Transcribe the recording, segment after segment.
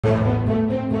So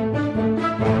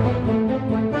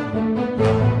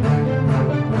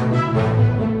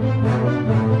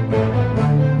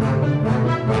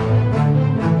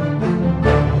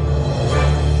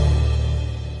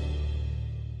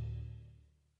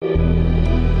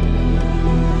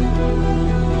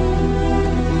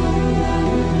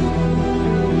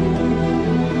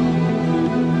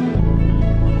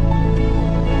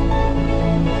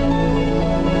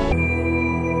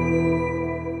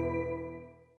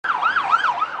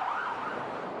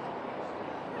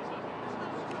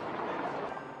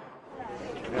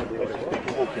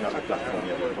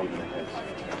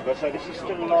this is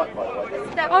still light, by the way.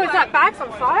 Oh, is that bag's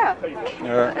on fire?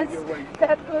 Yeah.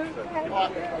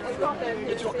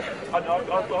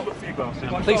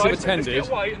 Police have attended.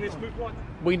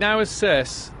 We now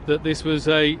assess that this was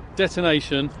a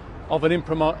detonation of an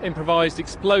improvised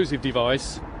explosive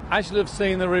device. As you'll have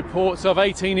seen, the reports of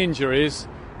 18 injuries,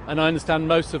 and I understand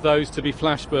most of those to be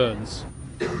flash burns.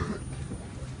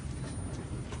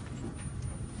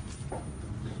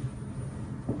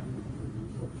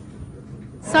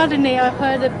 Suddenly I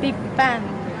heard a big bang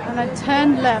and I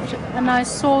turned left and I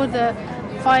saw the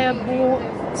fireball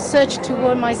surge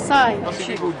toward my side. I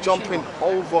see people jumping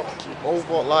over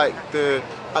like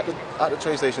at the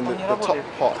train station, the top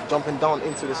part, jumping down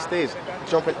into the stairs,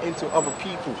 jumping into other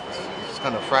people. It's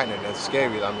kind of frightening and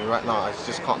scary. I mean, right now I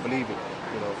just can't believe it.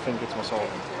 You know, thinking to myself,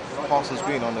 Parsons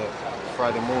Green on a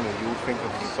Friday morning, you would think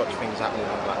of such things happening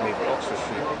on like maybe Oxford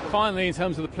Street. Finally, in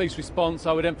terms of the police response,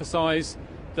 I would emphasise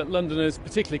that Londoners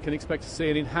particularly can expect to see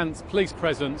an enhanced police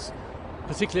presence,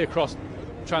 particularly across the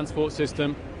transport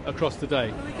system, across the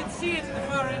day. We can see it at the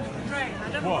far end of the train.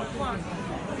 I don't know what it was.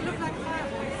 It looked like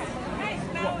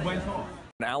fireworks. What went off?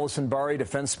 Alison Burry,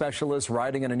 defense specialist,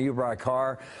 riding in a nearby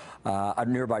car, a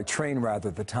nearby train rather,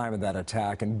 at the time of that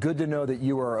attack. And good to know that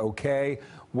you are okay.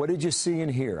 What did you see and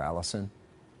hear, Alison?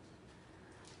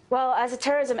 Well, as a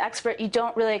terrorism expert, you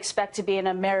don't really expect to be in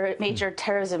a major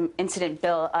terrorism incident,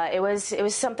 Bill. It was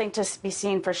something to be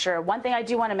seen for sure. One thing I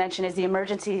do want to mention is the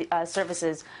emergency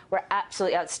services were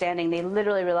absolutely outstanding. They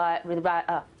literally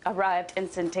arrived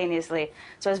instantaneously.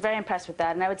 So I was very impressed with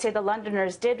that. And I would say the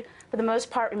Londoners did, for the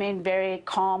most part, remain very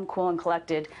calm, cool, and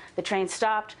collected. The train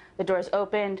stopped, the doors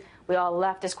opened, we all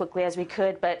left as quickly as we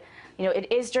could. But you know,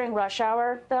 it is during rush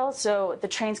hour, Bill, so the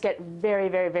trains get very,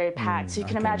 very, very packed. So you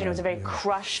can imagine it was a very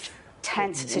crushed,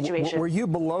 tense situation. Were you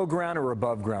below ground or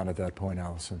above ground at that point,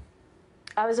 Alison?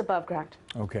 I was above ground.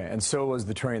 Okay, and so was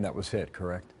the train that was hit,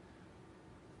 correct?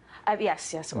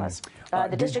 Yes, it was.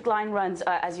 The district line runs,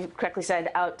 as you correctly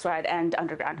said, outside and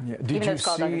underground. Yeah. Did you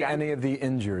see any of the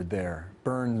injured there?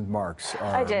 Burn marks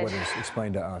are I did. what is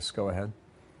explained to us. Go ahead.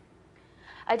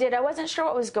 I did. I wasn't sure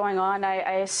what was going on.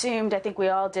 I assumed, I think we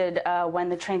all did, when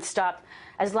the train stopped.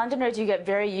 As Londoners, you get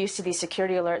very used to these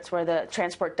security alerts where the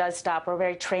transport does stop. We're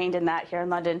very trained in that here in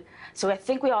London. So I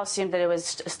think we all assumed that it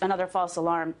was just another false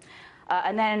alarm.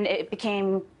 And then it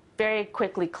became very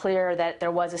quickly clear that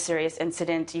there was a serious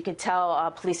incident. You could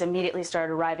tell police immediately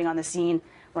started arriving on the scene,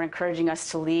 were encouraging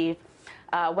us to leave.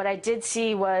 What I did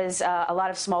see was a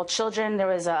lot of small children. There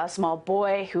was a small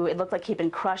boy who it looked like he'd been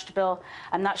crushed, Bill.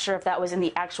 I'm not sure if that was in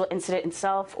the actual incident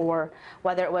itself or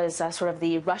whether it was sort of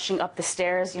the rushing up the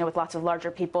stairs, you know, with lots of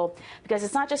larger people. Because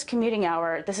it's not just commuting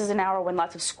hour. This is an hour when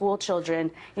lots of school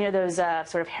children, you know, those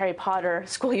sort of Harry Potter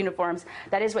school uniforms,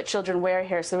 that is what children wear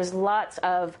here. So there was lots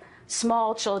of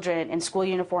small children in school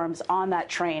uniforms on that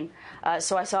train.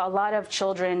 So I saw a lot of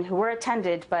children who were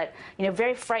attended, but you know,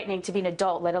 very frightening to be an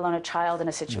adult, let alone a child in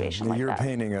a situation like that. You're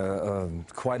painting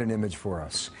quite an image for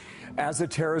us. As a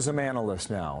terrorism analyst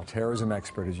now, terrorism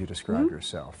expert as you describe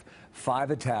yourself,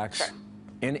 5 attacks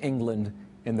in England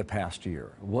in the past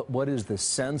year. What is the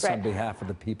sense on behalf of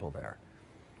the people there?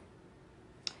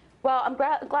 Well, I'm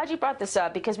glad you brought this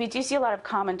up because we do see a lot of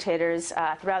commentators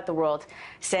throughout the world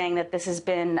saying that this has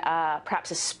been perhaps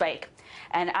a spike.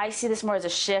 And I see this more as a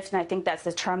shift, and I think that's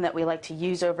the term that we like to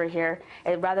use over here.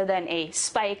 Rather than a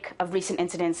spike of recent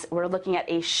incidents, we're looking at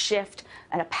a shift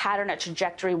and a pattern, a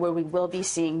trajectory where we will be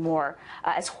seeing more.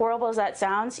 As horrible as that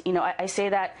sounds, you know, I say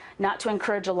that not to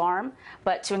encourage alarm,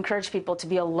 but to encourage people to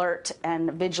be alert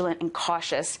and vigilant and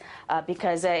cautious,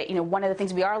 because you know, one of the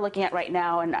things we are looking at right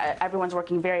now, and everyone's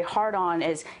working very hard on,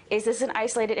 is this an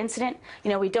isolated incident?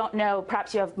 You know, we don't know.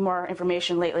 Perhaps you have more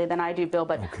information lately than I do, Bill,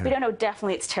 but we don't know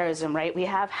definitely it's terrorism, right? We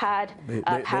have had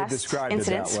past they described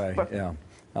incidents. it that way. Yeah.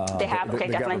 They have? Okay,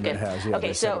 the definitely government good. has, yeah, Okay,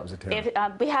 they said so it was a terror.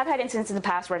 if, we have had incidents in the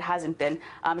past where it hasn't been.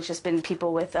 It's just been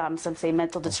people with some, say,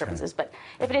 mental disturbances. But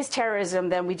if it is terrorism,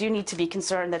 then we do need to be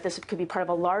concerned that this could be part of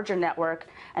a larger network.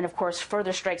 And, of course,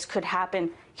 further strikes could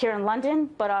happen here in London,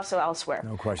 but also elsewhere.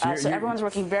 No question. So everyone's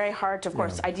working very hard to, of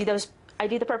course, ID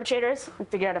the perpetrators and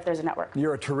figure out if there's a network.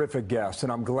 You're a terrific guest,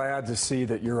 and I'm glad to see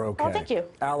that you're okay. Oh, thank you.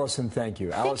 Allison, thank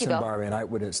you. Thank Allison you, Bill. Barry, an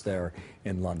eyewitness there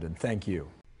in London. Thank you.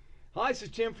 Hi, this is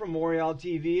Tim from Moriel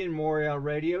TV and Moriel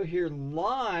Radio, here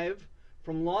live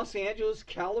from Los Angeles,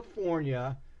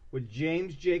 California, with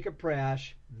James Jacob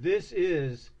Prash. This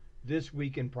is This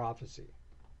Week in Prophecy.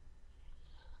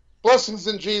 Blessings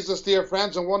in Jesus, dear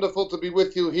friends, and wonderful to be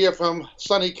with you here from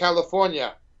sunny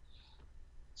California.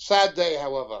 Sad day,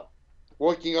 however.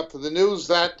 Waking up to the news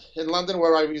that in London,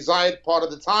 where I reside part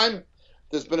of the time,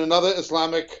 there's been another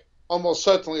Islamic, almost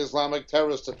certainly Islamic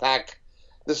terrorist attack,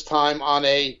 this time on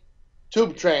a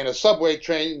tube train, a subway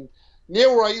train, near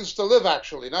where I used to live,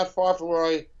 actually, not far from where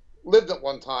I lived at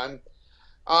one time,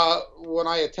 when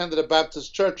I attended a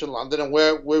Baptist church in London and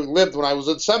where we lived when I was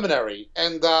in seminary.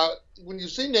 And when you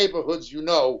see neighborhoods, you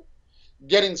know,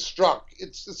 getting struck,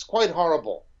 it's quite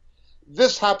horrible.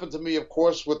 This happened to me, of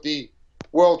course, with the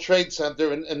World Trade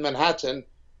Center in Manhattan,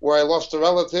 where I lost a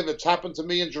relative. It's happened to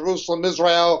me in Jerusalem,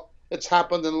 Israel. It's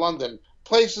happened in London.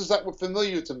 Places that were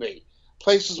familiar to me,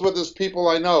 places where there's people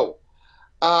I know.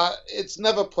 It's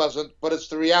never pleasant, but it's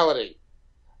the reality.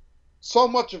 So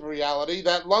much of reality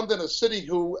that London, a city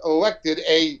who elected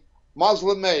a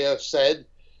Muslim mayor, said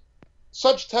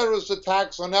such terrorist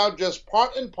attacks are now just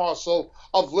part and parcel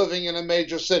of living in a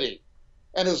major city.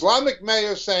 An Islamic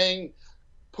mayor saying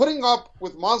putting up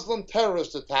with Muslim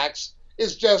terrorist attacks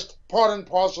is just part and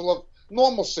parcel of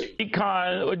normalcy.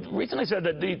 Recently said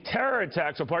that the terror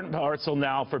attacks are part and parcel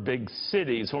now for big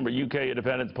cities. Former UK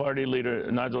Independence Party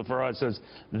leader Nigel Farage says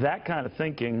that kind of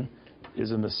thinking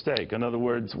is a mistake. In other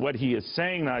words, what he is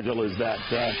saying, Nigel, is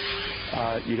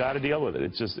that you got to deal with it.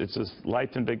 It's just life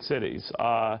in big cities.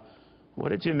 What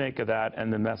did you make of that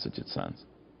and the message it sends?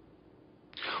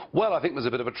 Well, I think there's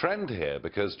a bit of a trend here,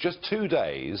 because just 2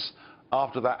 days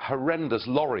after that horrendous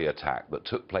lorry attack that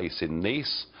took place in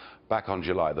Nice back on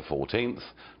July the 14th,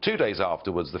 2 days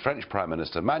afterwards, the French Prime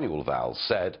Minister Manuel Valls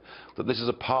said that this is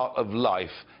a part of life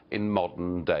in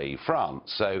modern-day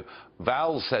France. So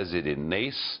Valls says it in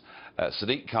Nice.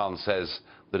 Sadiq Khan says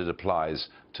that it applies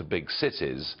to big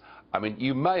cities. I mean,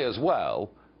 you may as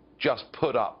well just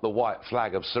put up the white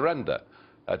flag of surrender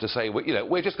to say, you know,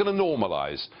 we're just going to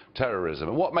normalise terrorism.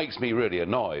 And what makes me really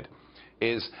annoyed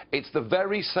is it's the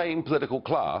very same political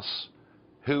class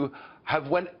who have,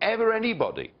 whenever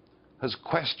anybody has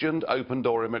questioned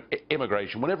open-door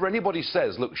immigration, whenever anybody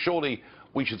says, look, surely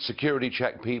we should security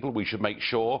check people, we should make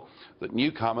sure that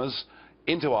newcomers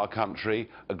into our country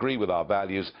agree with our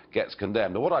values, gets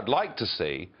condemned. And what I'd like to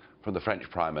see from the French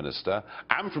Prime Minister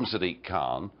and from Sadiq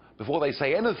Khan, before they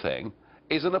say anything,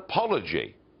 is an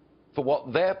apology for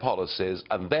what their policies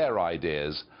and their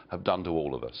ideas have done to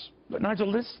all of us. But,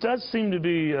 Nigel, this does seem to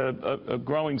be a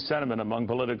growing sentiment among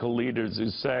political leaders who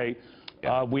say,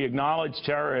 we acknowledge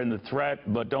terror and the threat,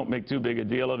 but don't make too big a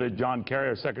deal of it. John Kerry,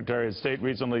 our Secretary of State,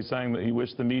 recently saying that he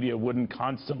wished the media wouldn't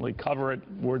constantly cover it,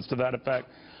 words to that effect.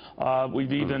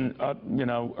 We've even, you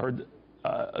know, heard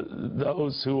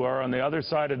those who are on the other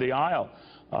side of the aisle,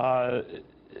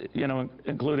 you know,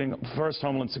 including first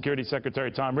Homeland Security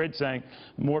Secretary Tom Ridge saying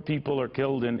more people are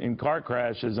killed in car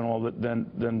crashes and all that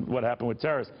than what happened with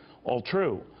terrorists. All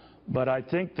true. But I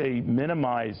think they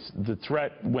minimize the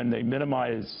threat when they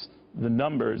minimize the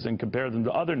numbers and compare them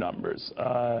to other numbers.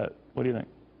 What do you think?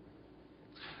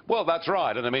 Well, that's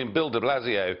right. And I mean, Bill de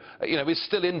Blasio, you know, is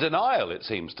still in denial, it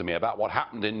seems to me, about what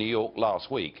happened in New York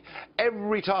last week.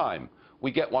 Every time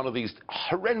we get one of these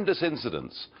horrendous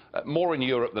incidents, more in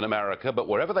Europe than America, but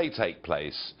wherever they take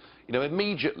place, you know,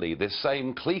 immediately this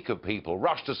same clique of people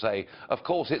rush to say, of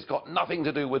course, it's got nothing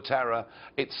to do with terror.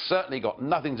 It's certainly got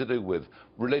nothing to do with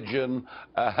religion.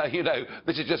 You know,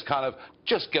 this is just kind of,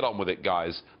 just get on with it,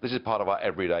 guys. This is part of our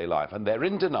everyday life. And they're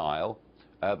in denial.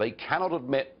 They cannot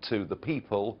admit to the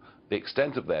people the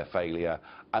extent of their failure,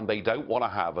 and they don't want to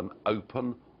have an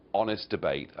open, honest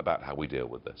debate about how we deal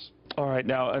with this. All right,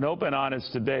 now, an open,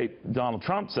 honest debate, Donald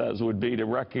Trump says, would be to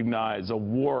recognize a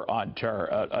war on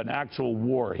terror, an actual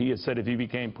war. He has said if he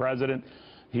became president,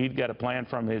 he'd get a plan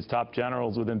from his top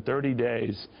generals within 30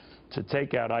 days to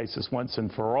take out ISIS once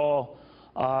and for all.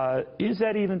 Is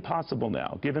that even possible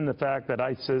now, given the fact that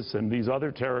ISIS and these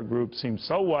other terror groups seem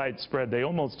so widespread, they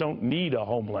almost don't need a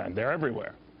homeland. They're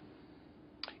everywhere.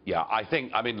 Yeah,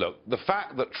 I mean, look, the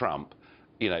fact that Trump,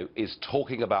 you know, is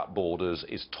talking about borders,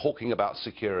 is talking about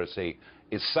security,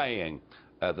 is saying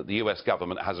that the US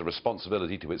government has a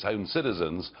responsibility to its own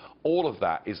citizens, all of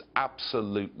that is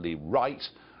absolutely right,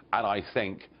 and I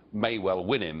think may well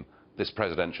win him this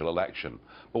presidential election.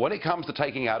 But when it comes to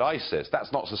taking out ISIS,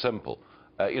 that's not so simple.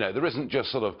 There isn't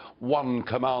just sort of one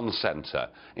command center.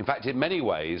 In fact, in many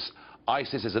ways,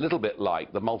 ISIS is a little bit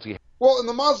like the Well, in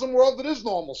the Muslim world, it is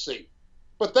normalcy.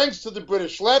 But thanks to the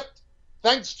British left,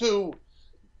 thanks to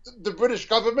the British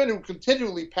government who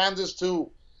continually panders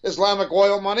to Islamic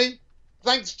oil money,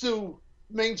 thanks to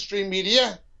mainstream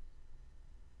media,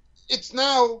 it's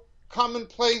now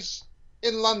commonplace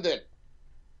in London.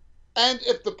 And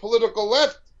if the political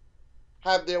left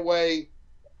have their way,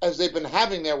 as they've been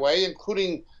having their way,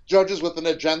 including judges with an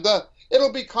agenda,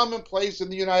 it'll be commonplace in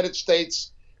the United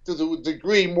States to a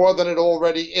degree more than it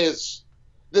already is.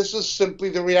 This is simply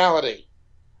the reality.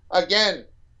 Again,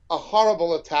 a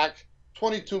horrible attack,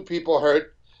 22 people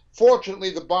hurt. Fortunately,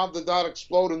 the bomb did not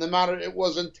explode in the manner it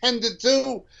was intended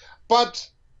to, but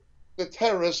the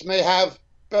terrorists may have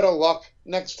better luck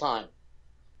next time.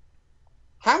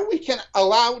 How we can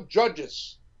allow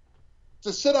judges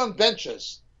to sit on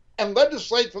benches and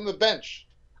legislate from the bench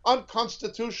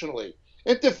unconstitutionally,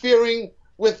 interfering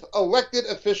with elected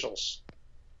officials,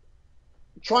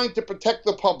 trying to protect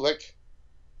the public,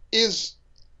 is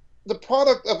the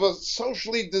product of a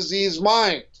socially diseased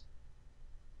mind.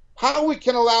 How we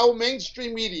can allow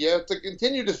mainstream media to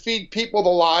continue to feed people the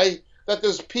lie that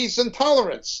there's peace and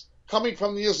tolerance coming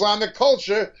from the Islamic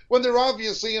culture when there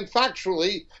obviously and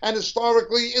factually and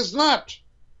historically is not.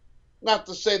 Not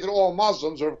to say that all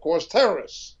Muslims are, of course,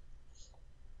 terrorists.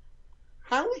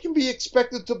 How we can be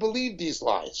expected to believe these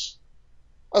lies?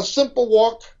 A simple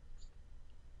walk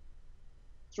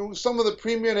through some of the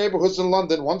premier neighborhoods in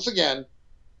London, once again,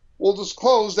 will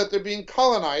disclose that they're being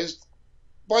colonized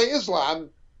by Islam,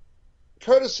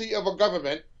 courtesy of a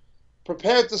government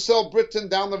prepared to sell Britain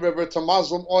down the river to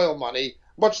Muslim oil money,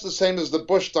 much the same as the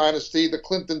Bush dynasty, the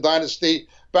Clinton dynasty,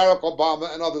 Barack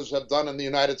Obama, and others have done in the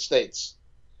United States.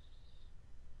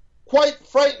 Quite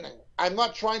frightening. I'm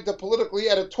not trying to politically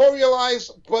editorialize,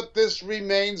 but this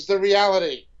remains the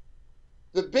reality.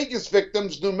 The biggest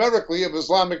victims numerically of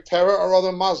Islamic terror are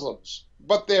other Muslims,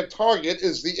 but their target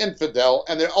is the infidel,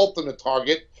 and their ultimate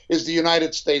target is the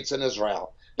United States and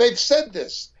Israel. They've said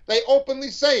this. They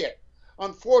openly say it.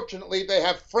 Unfortunately, they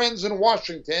have friends in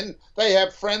Washington. They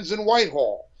have friends in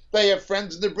Whitehall. They have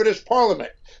friends in the British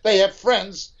Parliament. They have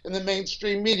friends in the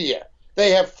mainstream media.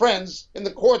 They have friends in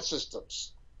the court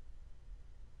systems.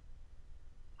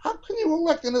 How can you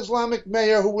elect an Islamic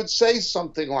mayor who would say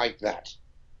something like that?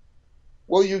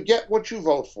 Well, you get what you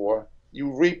vote for.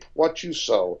 You reap what you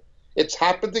sow. It's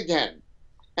happened again,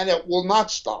 and it will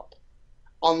not stop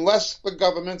unless the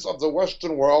governments of the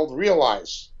Western world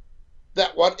realize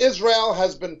that what Israel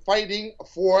has been fighting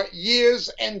for years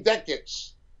and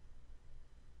decades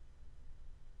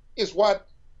is what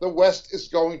the West is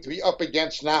going to be up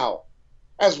against now.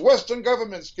 As Western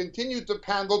governments continue to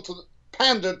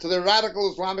pander to the radical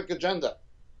Islamic agenda,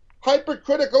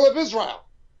 hypercritical of Israel,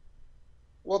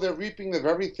 well, they're reaping the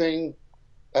very thing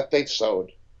that they've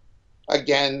sowed.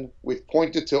 Again, we've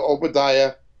pointed to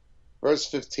Obadiah, verse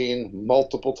 15,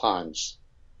 multiple times.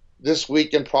 This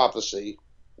week in prophecy,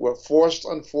 we're forced,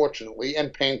 unfortunately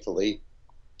and painfully,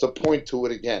 to point to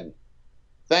it again.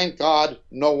 Thank God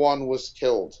no one was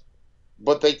killed,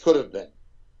 but they could have been.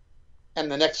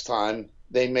 And the next time,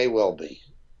 they may well be.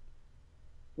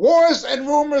 Wars and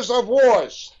rumors of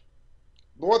wars.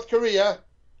 North Korea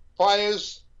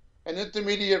fires an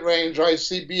intermediate range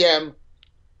ICBM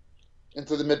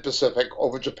into the mid-Pacific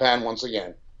over Japan once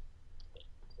again.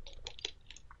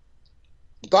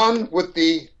 Done with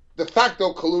the de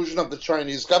facto collusion of the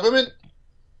Chinese government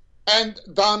and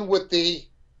done with the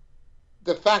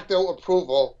de facto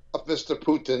approval of Mr.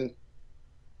 Putin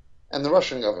and the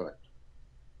Russian government.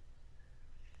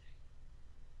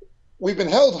 We've been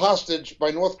held hostage by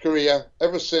North Korea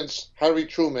ever since Harry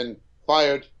Truman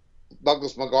fired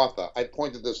Douglas MacArthur. I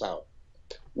pointed this out.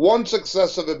 One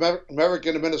successive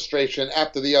American administration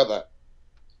after the other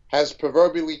has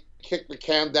proverbially kicked the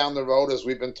can down the road, as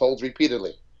we've been told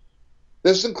repeatedly.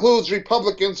 This includes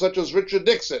Republicans such as Richard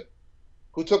Nixon,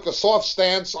 who took a soft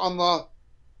stance on the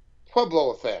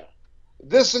Pueblo affair.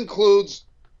 This includes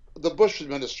the Bush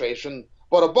administration,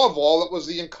 but above all, it was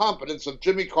the incompetence of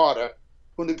Jimmy Carter,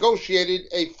 who negotiated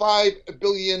a $5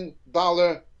 billion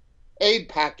aid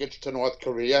package to North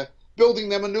Korea, building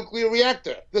them a nuclear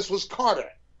reactor. This was Carter.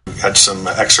 Had some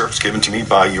excerpts given to me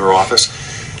by your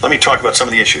office. Let me talk about some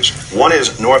of the issues. One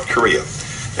is North Korea.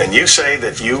 And you say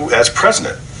that you, as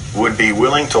president, would be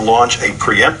willing to launch a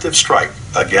preemptive strike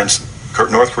against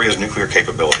North Korea's nuclear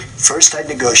capability. First, I'd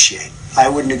negotiate. I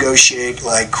would negotiate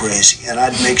like crazy, and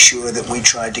I'd make sure that we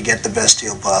tried to get the best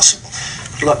deal possible.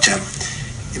 Look, Tim,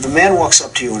 if a man walks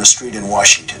up to you in a street in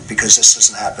Washington, because this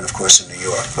doesn't happen, of course, in New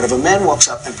York, but if a man walks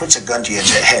up and puts a gun to your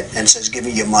head and says, give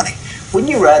me your money,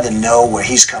 wouldn't you rather know where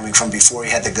he's coming from before he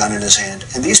had the gun in his hand?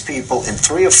 And these people, in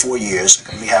 3 or 4 years, are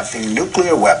going to be having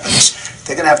nuclear weapons.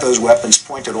 They're going to have those weapons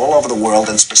pointed all over the world,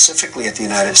 and specifically at the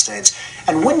United States.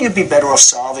 And wouldn't you be better off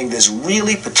solving this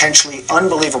really potentially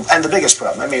unbelievable, and the biggest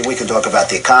problem, I mean, we can talk about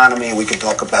the economy, we can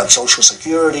talk about Social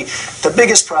Security. The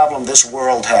biggest problem this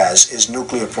world has is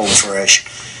nuclear proliferation.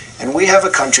 And we have a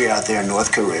country out there in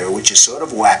North Korea, which is sort of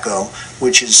wacko,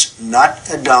 which is not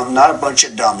a bunch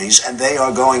of dummies, and they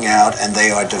are going out and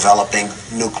they are developing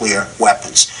nuclear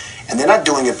weapons. And they're not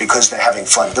doing it because they're having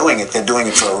fun doing it, they're doing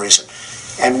it for a reason.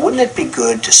 And wouldn't it be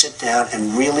good to sit down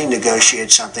and really negotiate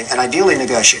something, and ideally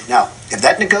negotiate? Now, if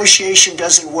that negotiation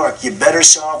doesn't work, you better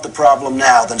solve the problem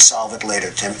now than solve it later,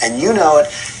 Tim. And you know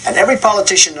it, and every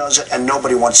politician knows it, and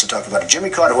nobody wants to talk about it. Jimmy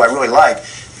Carter, who I really like,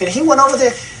 I mean, he went over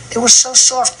there, it was so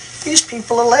soft. These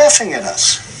people are laughing at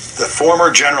us. The former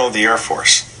General of the Air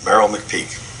Force, Beryl McPeak,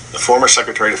 the former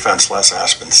Secretary of Defense, Les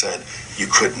Aspin, said you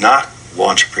could not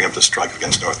launch a preemptive strike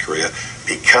against North Korea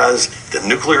because the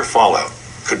nuclear fallout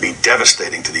could be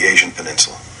devastating to the Asian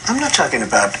Peninsula. I'm not talking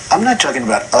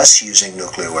about us using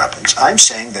nuclear weapons. I'm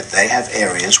saying that they have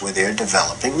areas where they're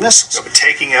developing missiles. So, but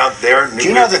taking out their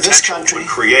nuclear potential would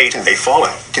create a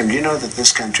fallout. Tim, do you know that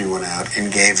this country went out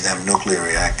and gave them nuclear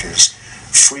reactors,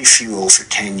 free fuel for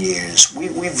 10 years? We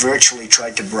virtually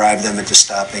tried to bribe them into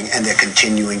stopping, and they're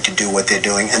continuing to do what they're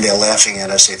doing, and they're laughing at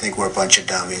us. They think we're a bunch of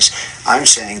dummies. I'm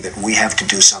saying that we have to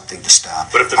do something to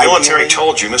stop. But if the military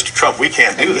told you, Mr. Trump, we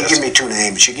can't do this. You give me 2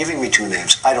 names. You're giving me 2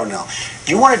 names. I don't know.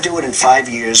 Do you want to do it in 5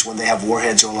 years when they have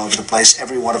warheads all over the place,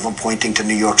 every one of them pointing to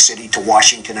New York City, to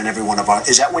Washington, and every one of our...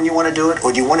 Is that when you want to do it?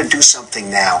 Or do you want to do something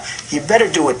now? You better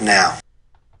do it now.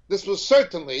 This was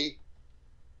certainly,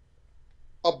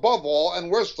 above all and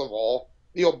worst of all,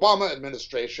 the Obama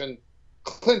administration,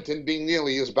 Clinton being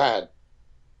nearly as bad.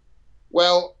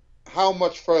 Well, how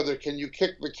much further can you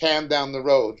kick the can down the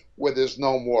road where there's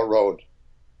no more road?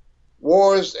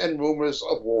 Wars and rumors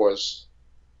of wars.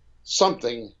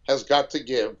 Something has got to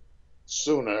give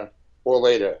sooner or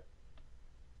later.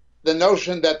 The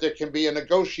notion that there can be a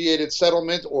negotiated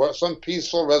settlement or some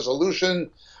peaceful resolution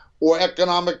or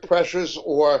economic pressures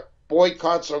or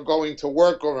boycotts or going to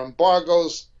work or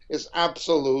embargoes is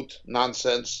absolute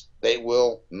nonsense. They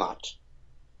will not.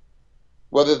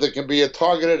 Whether there can be a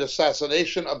targeted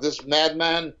assassination of this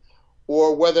madman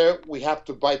or whether we have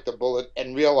to bite the bullet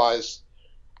and realize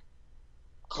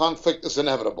conflict is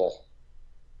inevitable.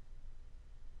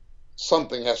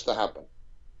 Something has to happen.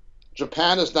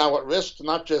 Japan is now at risk,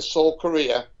 not just Seoul,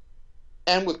 Korea,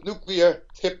 and with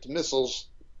nuclear-tipped missiles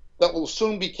that will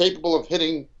soon be capable of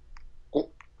hitting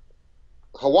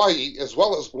Hawaii as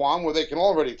well as Guam, where they can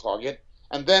already target,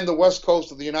 and then the west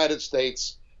coast of the United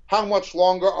States. How much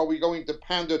longer are we going to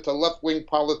pander to left-wing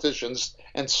politicians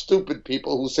and stupid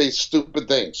people who say stupid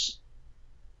things?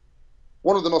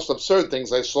 One of the most absurd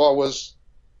things I saw was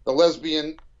the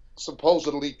lesbian,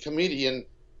 supposedly comedian,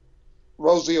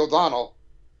 Rosie O'Donnell,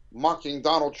 mocking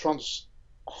Donald Trump's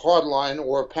hardline,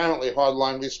 or apparently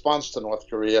hardline, response to North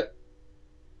Korea.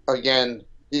 Again,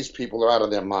 these people are out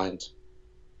of their mind.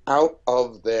 Out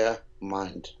of their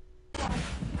mind.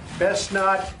 Best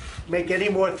not make any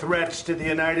more threats to the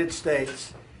United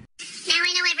States. Now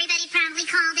I know everybody probably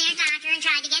called their doctor and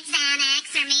tried to get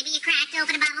Xanax, or maybe you cracked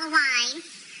open a bottle of wine.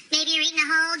 Maybe you're eating a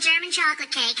whole German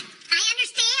chocolate cake. I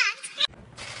understand.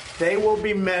 They will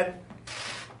be met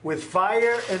with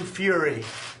fire and fury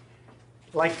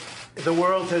like the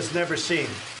world has never seen.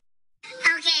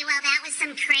 Okay, well, that was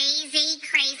some crazy,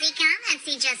 crazy comments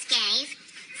he just gave.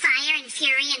 Fire and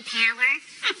fury and power.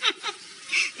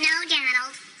 No,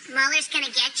 Donald. Mueller's gonna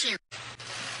get you.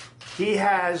 He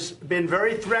has been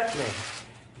very threatening,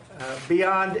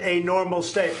 beyond a normal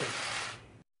statement.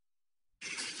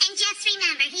 And just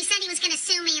remember, he said he was going to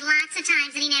sue me lots of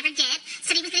times, and he never did.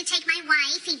 Said he was going to take my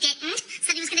wife, he didn't.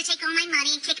 Said he was going to take all my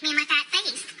money and kick me in my fat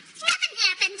face. Nothing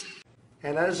happened.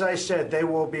 And as I said, they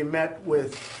will be met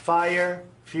with fire,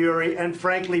 fury, and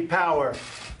frankly, power,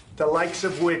 the likes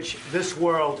of which this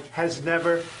world has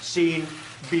never seen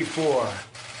before.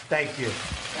 Thank you.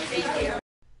 Thank you.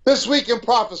 This week in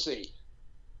prophecy,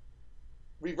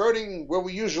 reverting where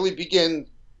we usually begin,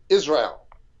 Israel.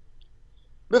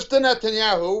 Mr.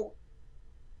 Netanyahu,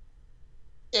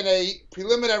 in a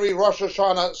preliminary Rosh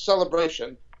Hashanah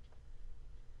celebration,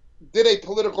 did a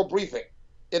political briefing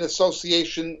in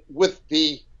association with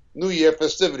the New Year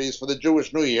festivities for the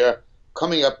Jewish New Year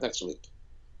coming up next week.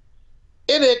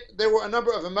 In it, there were a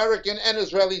number of American and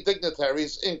Israeli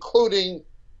dignitaries, including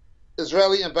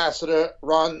Israeli Ambassador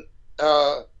Ron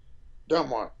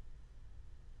Dermar.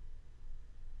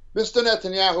 Mr.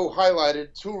 Netanyahu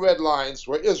highlighted 2 red lines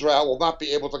where Israel will not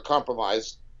be able to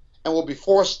compromise and will be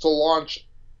forced to launch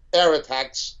air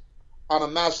attacks on a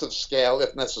massive scale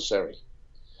if necessary.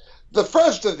 The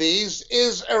first of these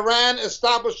is Iran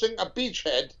establishing a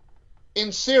beachhead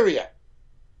in Syria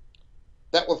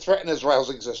that will threaten Israel's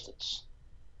existence.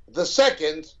 The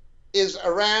second is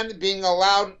Iran being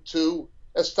allowed to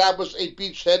establish a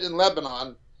beachhead in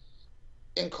Lebanon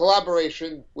in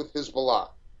collaboration with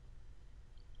Hezbollah.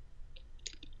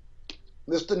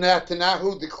 Mr.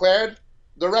 Netanyahu declared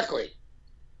directly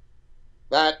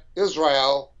that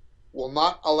Israel will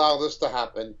not allow this to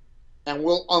happen and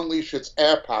will unleash its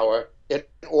air power in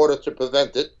order to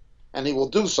prevent it, and he will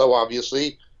do so,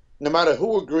 obviously, no matter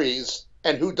who agrees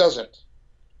and who doesn't.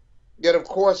 Yet, of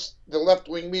course, the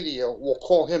left-wing media will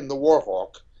call him the war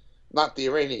hawk, not the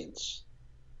Iranians.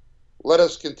 Let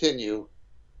us continue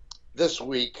this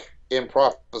week in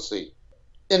prophecy.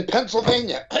 In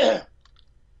Pennsylvania,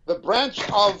 the branch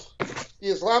of the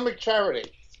Islamic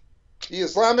charity, the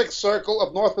Islamic Circle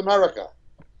of North America,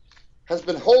 has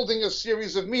been holding a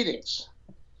series of meetings.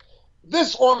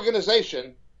 This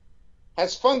organization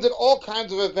has funded all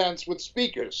kinds of events with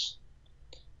speakers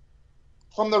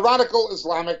from the radical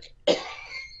Islamic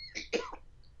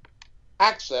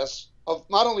access of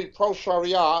not only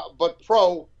pro-Sharia but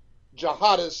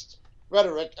pro-jihadist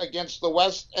rhetoric against the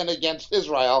West and against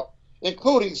Israel,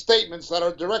 including statements that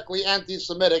are directly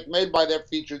anti-Semitic made by their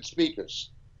featured speakers.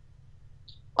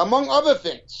 Among other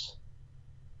things,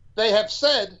 they have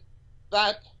said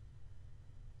that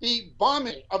the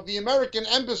bombing of the American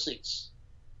embassies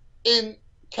in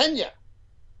Kenya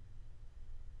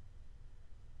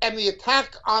and the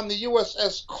attack on the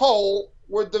USS Cole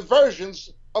were diversions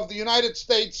of the United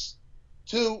States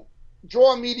to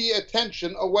draw media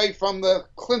attention away from the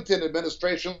Clinton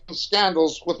administration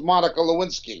scandals with Monica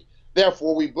Lewinsky.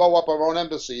 Therefore, we blow up our own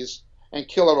embassies and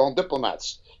kill our own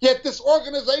diplomats. Yet this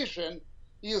organization,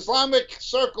 the Islamic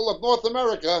Circle of North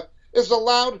America, is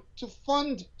allowed to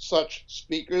fund such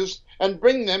speakers and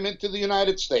bring them into the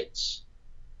United States.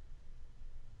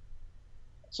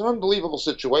 It's an unbelievable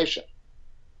situation.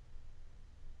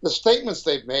 The statements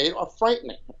they've made are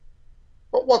frightening.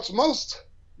 But what's most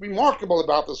remarkable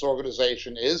about this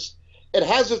organization is it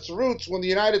has its roots when the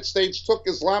United States took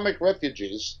Islamic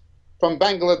refugees from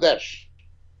Bangladesh.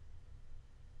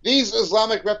 These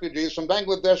Islamic refugees from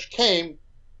Bangladesh came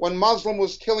when Muslim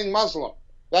was killing Muslim.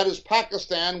 That is,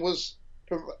 Pakistan was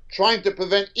trying to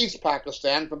prevent East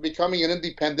Pakistan from becoming an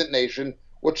independent nation,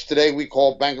 which today we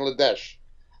call Bangladesh,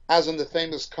 as in the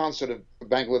famous concert of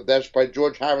Bangladesh by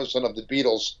George Harrison of the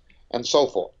Beatles and so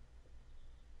forth.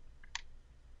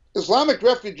 Islamic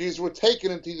refugees were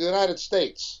taken into the United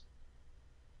States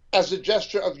as a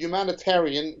gesture of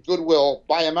humanitarian goodwill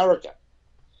by America.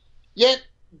 Yet,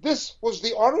 this was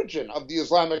the origin of the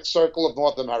Islamic Circle of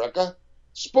North America,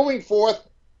 spewing forth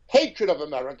hatred of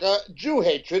America, Jew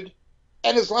hatred,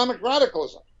 and Islamic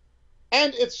radicalism,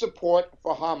 and its support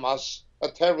for Hamas, a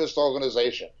terrorist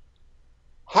organization.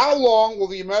 How long will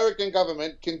the American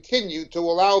government continue to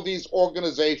allow these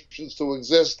organizations to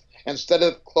exist instead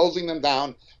of closing them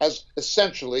down as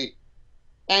essentially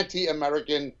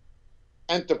anti-American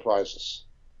enterprises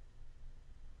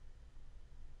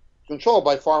controlled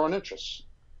by foreign interests,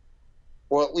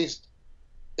 or at least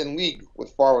in league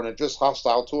with foreign interests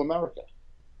hostile to America?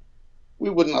 We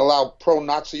wouldn't allow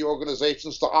pro-Nazi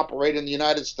organizations to operate in the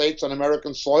United States on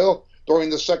American soil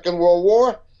during the Second World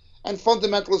War, and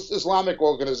fundamentalist Islamic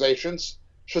organizations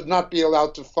should not be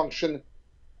allowed to function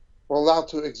or allowed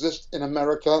to exist in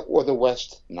America or the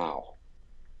West now.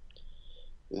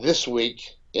 This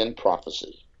week in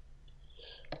prophecy.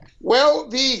 Well,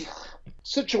 the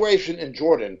situation in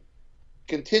Jordan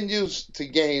continues to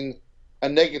gain a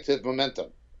negative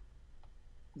momentum.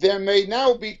 There may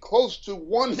now be close to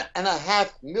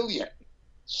 1.5 million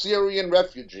Syrian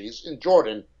refugees in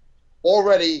Jordan,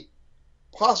 already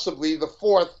possibly the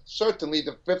fourth, certainly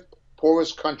the fifth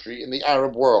poorest country in the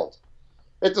Arab world.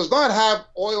 It does not have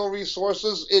oil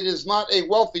resources. It is not a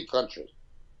wealthy country.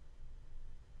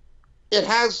 It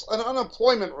has an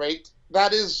unemployment rate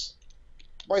that is,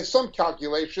 by some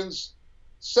calculations,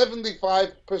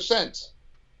 75%,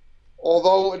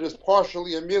 although it is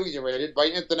partially ameliorated by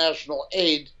international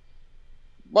aid,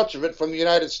 much of it from the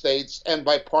United States, and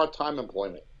by part-time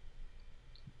employment.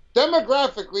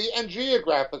 Demographically and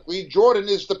geographically, Jordan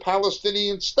is the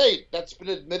Palestinian state. That's been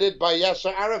admitted by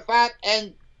Yasser Arafat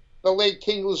and the late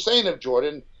King Hussein of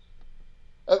Jordan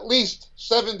At least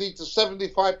 70 to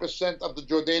 75% of the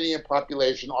Jordanian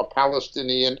population are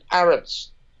Palestinian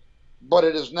Arabs. But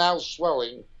it is now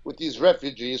swelling with these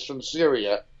refugees from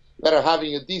Syria that are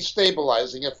having a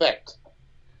destabilizing effect.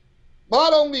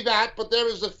 Not only that, but there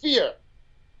is a fear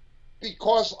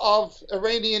because of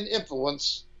Iranian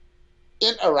influence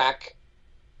in Iraq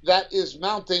that is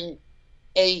mounting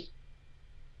a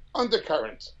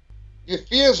undercurrent. The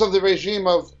fears of the regime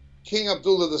of King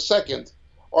Abdullah II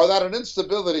are that an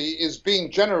instability is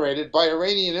being generated by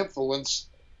Iranian influence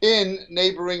in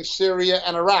neighboring Syria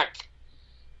and Iraq.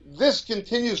 This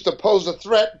continues to pose a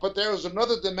threat, but there is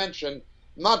another dimension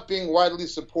not being widely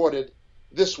supported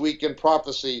this week in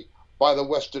prophecy by the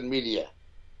Western media.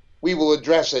 We will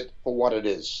address it for what it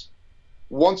is.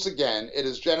 Once again, it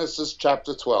is Genesis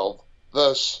chapter 12,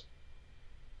 verse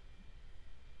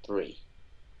 3.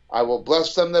 I will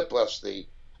bless them that bless thee,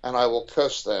 and I will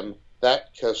curse them that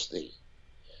curse thee.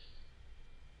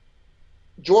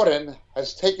 Jordan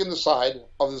has taken the side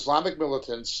of Islamic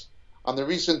militants on the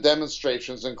recent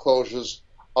demonstrations and closures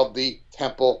of the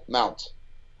Temple Mount.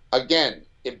 Again,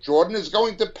 if Jordan is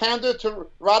going to pander to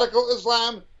radical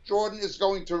Islam, Jordan is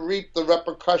going to reap the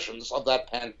repercussions of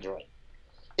that pandering.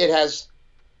 It has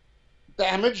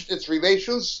damaged its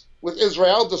relations with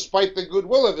Israel, despite the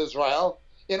goodwill of Israel,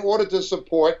 in order to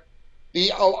support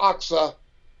the Al-Aqsa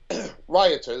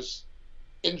rioters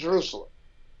in Jerusalem.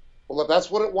 Well, if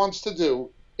that's what it wants to do,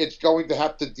 it's going to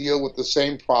have to deal with the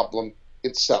same problem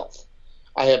itself.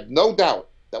 I have no doubt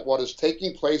that what is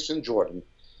taking place in Jordan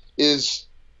is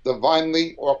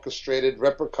divinely orchestrated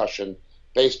repercussion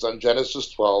based on Genesis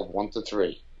 12,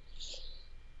 1-3.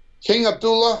 King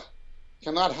Abdullah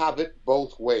cannot have it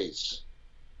both ways.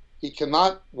 He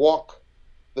cannot walk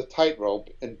the tightrope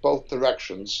in both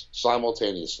directions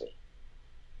simultaneously.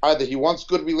 Either he wants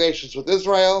good relations with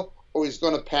Israel, or he's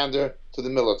going to pander to the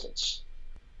militants.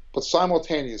 But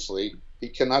simultaneously, he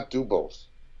cannot do both.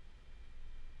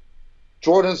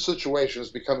 Jordan's situation is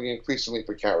becoming increasingly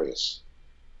precarious.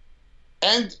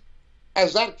 And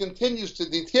as that continues to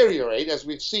deteriorate, as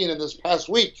we've seen in this past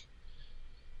week,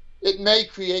 it may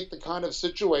create the kind of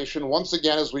situation, once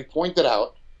again, as we pointed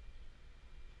out,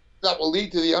 that will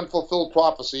lead to the unfulfilled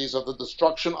prophecies of the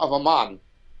destruction of Amman,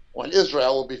 when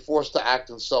Israel will be forced to act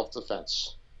in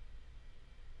self-defense.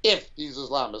 If these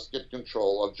Islamists get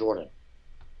control of Jordan.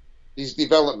 These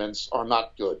developments are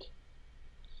not good.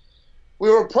 We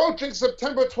are approaching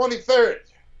September 23rd.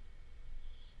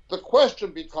 The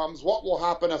question becomes, what will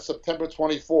happen on September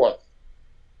 24th?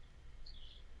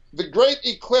 The great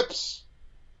eclipse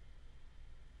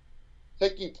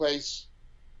taking place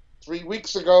 3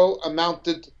 weeks ago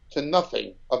amounted to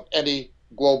nothing of any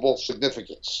global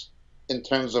significance in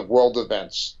terms of world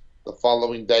events the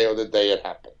following day or the day it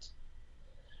happened.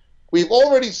 We've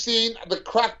already seen the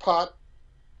crackpot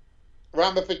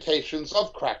ramifications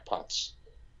of crackpots,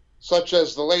 such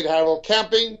as the late Harold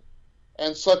Camping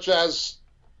and such as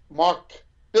Mark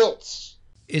Biltz.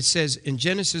 It says in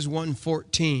Genesis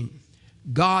 1:14,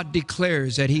 God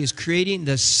declares that he is creating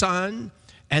the sun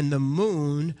and the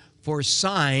moon for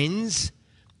signs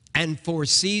and for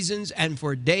seasons and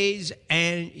for days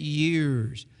and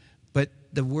years. But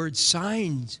the word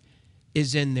signs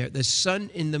is in there. The sun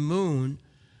and the moon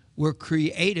were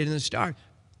created in the stars.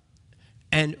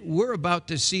 And we're about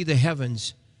to see the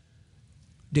heavens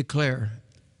declare.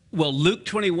 Well, Luke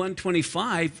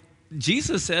 21:25,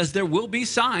 Jesus says there will be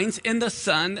signs in the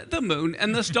sun, the moon,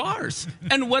 and the stars.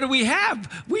 And what do we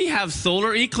have? We have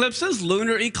solar eclipses,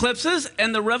 lunar eclipses,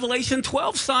 and the Revelation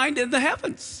 12 sign in the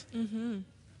heavens. Mm-hmm.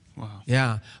 Wow.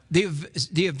 Yeah. The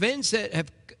events that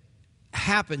have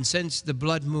happened since the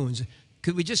blood moons,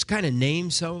 could we just kind of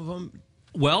name some of them?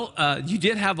 Well, you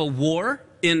did have a war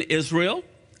in Israel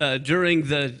during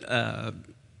the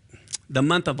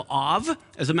month of Av.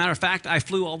 As a matter of fact, I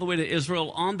flew all the way to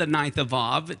Israel on the 9th of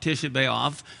Av, Tisha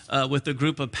B'Av, with a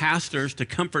group of pastors to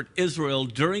comfort Israel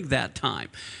during that time.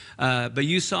 But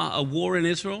you saw a war in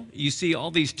Israel. You see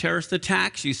all these terrorist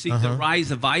attacks. You see the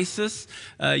rise of ISIS.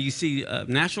 You see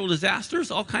natural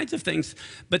disasters, all kinds of things.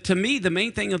 But to me, the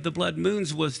main thing of the blood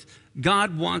moons was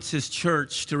God wants his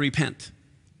church to repent,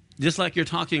 just like you're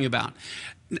talking about.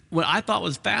 What I thought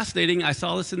was fascinating, I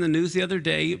saw this in the news the other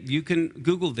day, you can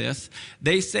Google this.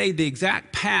 They say the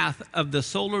exact path of the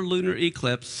solar-lunar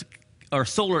eclipse, or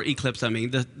solar eclipse, I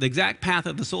mean, the exact path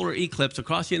of the solar eclipse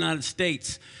across the United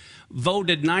States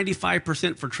voted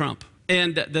 95% for Trump.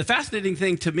 And the fascinating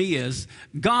thing to me is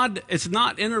God is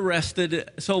not interested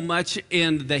so much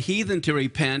in the heathen to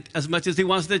repent as much as he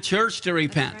wants the church to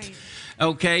repent.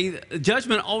 Okay,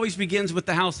 judgment always begins with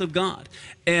the house of God.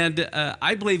 And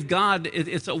I believe God,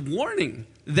 it's a warning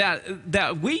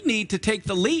that we need to take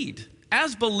the lead.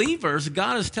 As believers,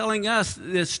 God is telling us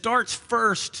it starts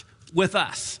first with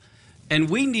us, and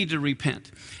we need to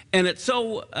repent. And it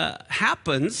so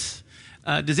happens,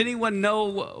 does anyone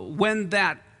know when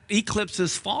that eclipse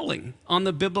is falling on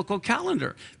the biblical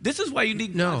calendar? This is why you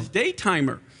need God's day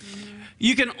timer.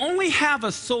 You can only have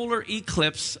a solar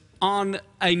eclipse on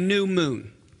a new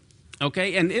moon,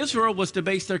 okay? And Israel was to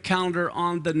base their calendar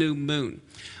on the new moon.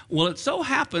 Well, it so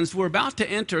happens we're about to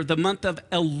enter the month of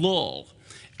Elul,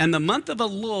 and the month of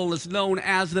Elul is known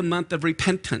as the month of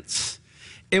repentance.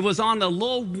 It was on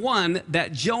Elul 1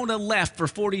 that Jonah left for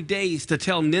 40 days to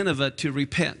tell Nineveh to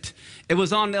repent. It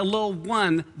was on Elul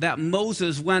 1 that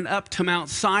Moses went up to Mount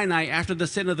Sinai after the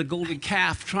sin of the golden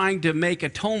calf, trying to make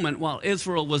atonement while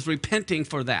Israel was repenting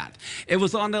for that. It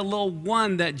was on Elul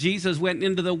 1 that Jesus went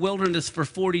into the wilderness for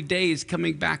 40 days,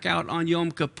 coming back out on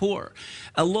Yom Kippur.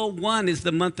 Elul 1 is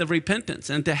the month of repentance.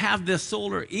 And to have this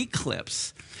solar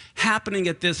eclipse happening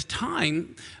at this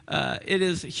time, it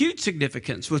is huge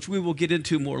significance, which we will get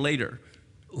into more later.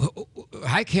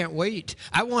 I can't wait.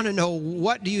 I want to know,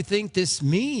 what do you think this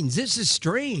means? This is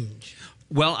strange.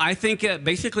 Well, I think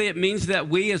basically it means that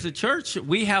we as a church,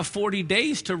 we have 40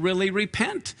 days to really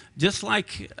repent. Just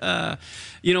like,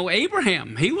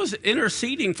 Abraham, he was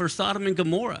interceding for Sodom and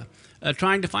Gomorrah,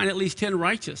 trying to find at least 10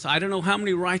 righteous. I don't know how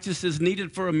many righteous is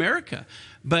needed for America,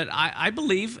 but I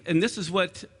believe, and this is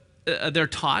what they're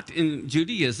taught in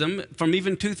Judaism from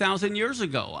even 2,000 years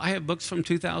ago. I have books from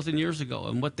 2,000 years ago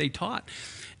and what they taught.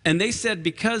 And they said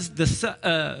because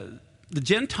the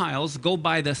Gentiles go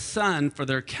by the sun for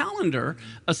their calendar,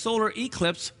 a solar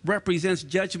eclipse represents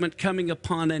judgment coming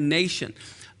upon a nation.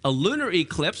 A lunar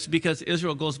eclipse, because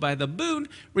Israel goes by the moon,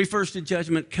 refers to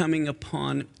judgment coming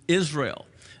upon Israel,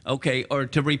 okay, or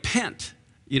to repent.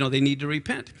 They need to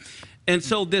repent. And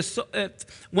so this,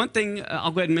 one thing,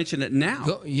 I'll go ahead and mention it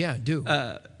now. Do.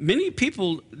 Many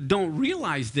people don't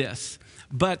realize this,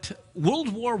 but World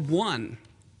War I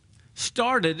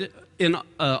started in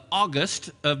August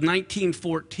of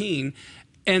 1914,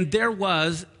 and there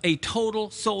was a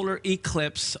total solar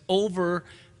eclipse over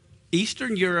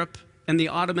Eastern Europe and the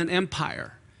Ottoman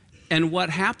Empire. And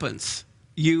what happens?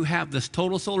 You have this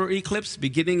total solar eclipse,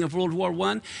 beginning of World War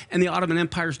I, and the Ottoman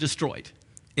Empire is destroyed.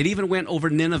 It even went over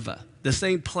Nineveh, the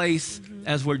same place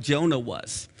as where Jonah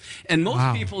was. And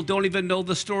most people don't even know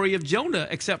the story of Jonah,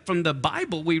 except from the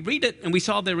Bible. We read it and we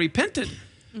saw they repented.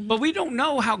 But we don't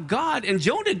know how God, and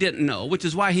Jonah didn't know, which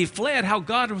is why he fled, how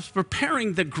God was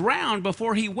preparing the ground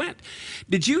before he went.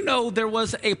 Did you know there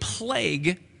was a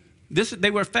plague? They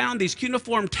were found, these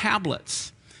cuneiform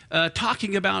tablets,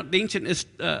 talking about the ancient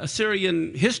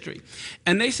Assyrian history.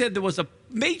 And they said there was a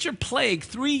major plague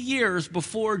 3 years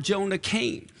before Jonah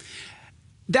came.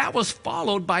 That was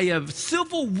followed by a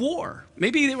civil war.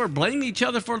 Maybe they were blaming each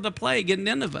other for the plague in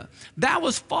Nineveh. That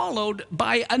was followed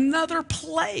by another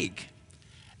plague.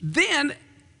 Then,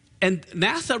 and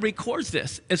NASA records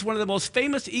this, it's one of the most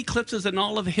famous eclipses in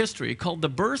all of history, called the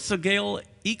Precede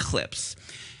eclipse.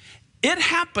 It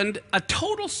happened, a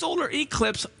total solar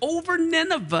eclipse over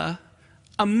Nineveh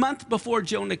a month before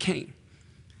Jonah came.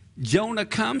 Jonah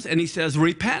comes and he says,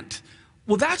 repent.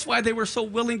 Well, that's why they were so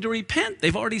willing to repent.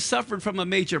 They've already suffered from a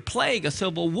major plague, a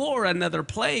civil war, another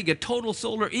plague, a total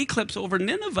solar eclipse over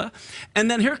Nineveh. And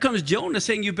then here comes Jonah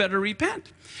saying, you better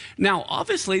repent. Now,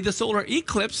 obviously, the solar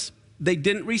eclipse, they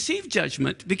didn't receive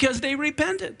judgment because they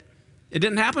repented. It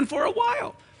didn't happen for a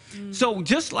while. So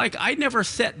just like I never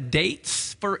set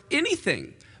dates for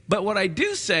anything, but what I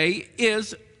do say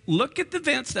is look at the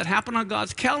events that happen on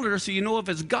God's calendar so you know if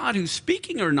it's God who's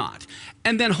speaking or not.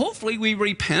 And then hopefully we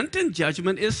repent and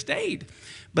judgment is stayed.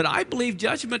 But I believe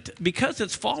judgment, because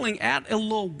it's falling at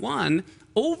Elul 1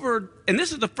 over, and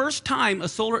this is the first time a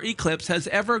solar eclipse has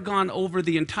ever gone over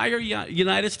the entire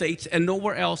United States and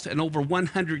nowhere else in over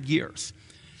 100 years.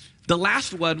 The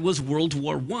last one was World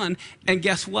War I, and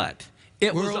guess what?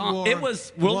 It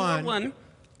was World War I,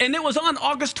 and it was on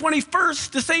August 21st,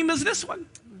 the same as this one.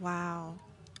 Wow.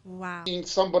 Wow.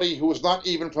 Somebody who is not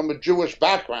even from a Jewish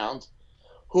background,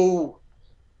 who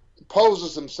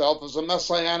poses himself as a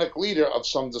messianic leader of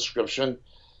some description,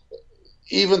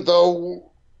 even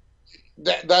though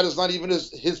that is not even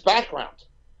his background,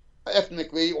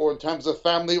 ethnically or in terms of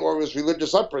family or his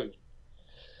religious upbringing.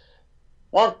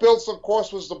 Mark Biltz, of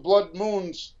course, was the Blood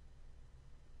Moon's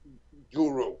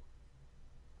guru.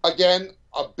 Again,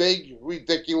 a big,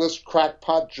 ridiculous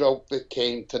crackpot joke that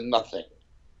came to nothing.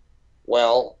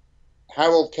 Well,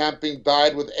 Harold Camping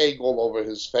died with egg all over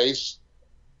his face.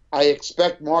 I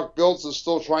expect Mark Bills is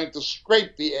still trying to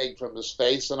scrape the egg from his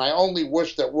face, and I only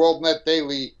wish that WorldNet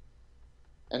Daily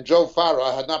and Joe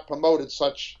Farah had not promoted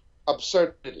such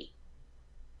absurdity.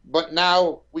 But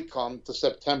now we come to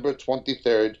September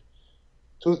 23rd,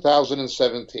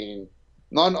 2017,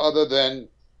 none other than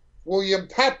William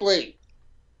Tapley,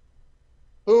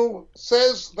 who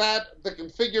says that the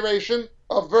configuration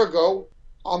of Virgo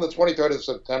on the 23rd of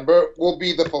September will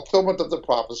be the fulfillment of the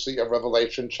prophecy of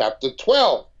Revelation chapter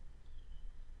 12,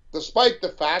 despite the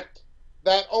fact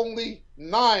that only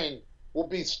 9 will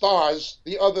be stars,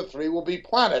 the other 3 will be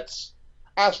planets.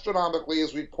 Astronomically,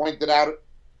 as we pointed out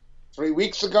 3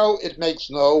 weeks ago, it makes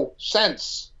no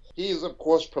sense. He is, of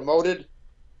course, promoted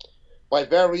by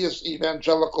various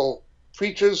evangelical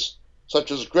preachers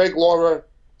such as Greg Laurer,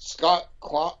 Scott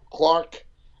Clark,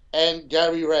 and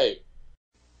Gary Ray.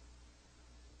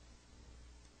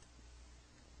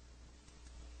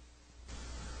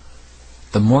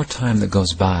 The more time that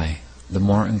goes by, the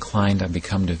more inclined I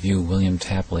become to view William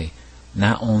Tapley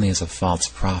not only as a false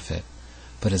prophet,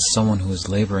 but as someone who is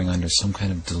laboring under some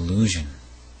kind of delusion.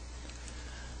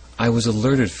 I was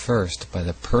alerted first by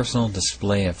the personal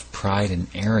display of pride and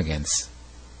arrogance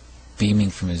beaming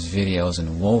from his videos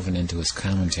and woven into his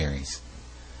commentaries,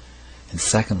 and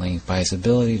secondly by his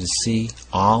ability to see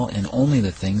all and only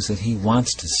the things that he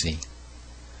wants to see.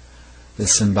 The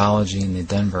symbology in the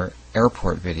Denver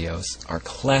airport videos are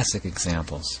classic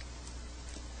examples.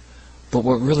 But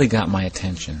what really got my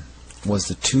attention was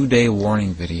the 2-day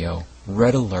warning video,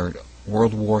 Red Alert,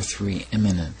 World War III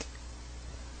Imminent,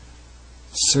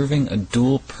 serving a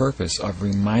dual purpose of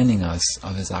reminding us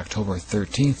of his October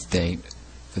 13th date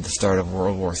for the start of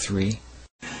World War III.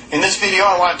 In this video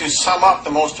I want to sum up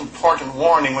the most important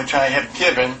warning which I have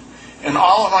given in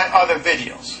all of my other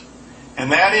videos,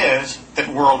 and that is that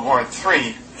World War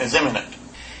III is imminent.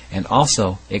 And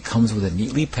also, it comes with a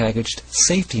neatly packaged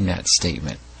safety net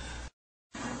statement.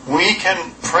 We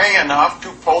can pray enough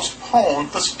to postpone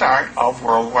the start of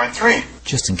World War III,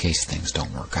 just in case things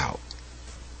don't work out.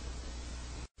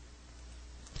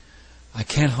 I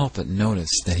can't help but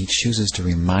notice that he chooses to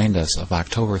remind us of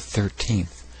October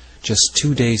 13th, just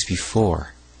 2 days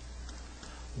before.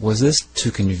 Was this to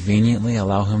conveniently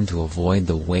allow him to avoid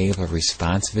the wave of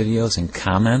response videos and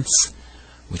comments,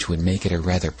 which would make it a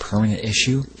rather permanent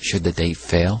issue should the date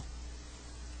fail?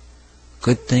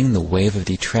 Good thing the wave of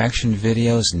detraction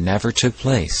videos never took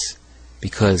place,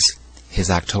 because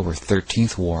his October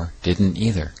 13th war didn't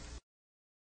either.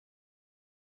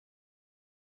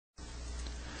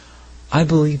 I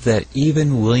believe that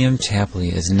even William Tapley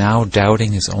is now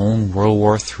doubting his own World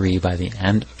War III by the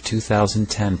end of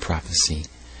 2010 prophecy,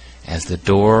 as the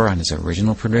door on his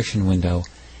original prediction window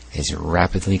is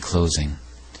rapidly closing.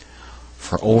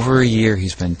 For over a year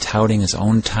he's been touting his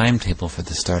own timetable for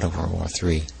the start of World War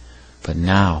III, but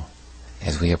now,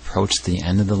 as we approach the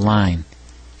end of the line,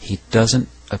 he doesn't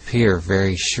appear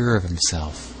very sure of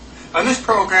himself. On this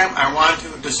program I want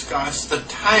to discuss the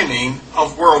timing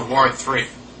of World War III.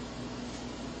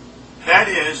 That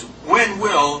is, when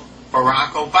will Barack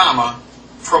Obama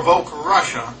provoke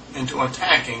Russia into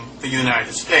attacking the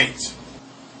United States?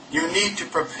 You need to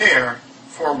prepare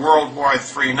for World War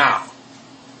III now,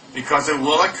 because it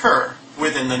will occur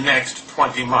within the next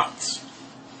 20 months.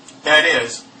 That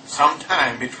is,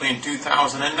 sometime between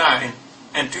 2009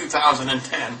 and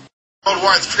 2010. World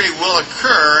War III will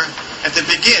occur at the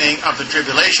beginning of the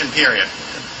tribulation period.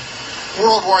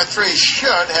 World War III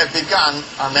should have begun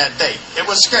on that date. It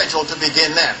was scheduled to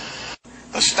begin then.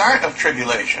 The start of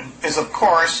tribulation is, of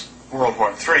course, World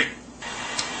War III.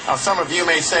 Now, some of you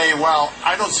may say, well,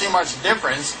 I don't see much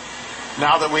difference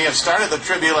now that we have started the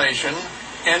tribulation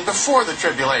and before the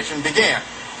tribulation began.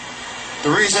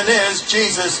 The reason is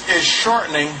Jesus is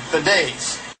shortening the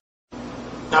days.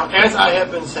 Now, as I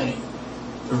have been saying,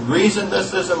 the reason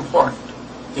this is important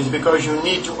is because you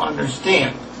need to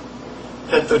understand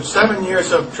that the 7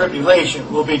 years of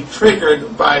tribulation will be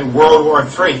triggered by World War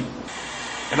III.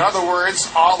 In other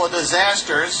words, all the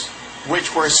disasters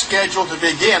which were scheduled to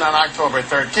begin on October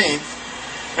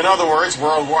 13th, in other words,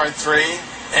 World War III,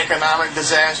 economic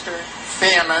disaster,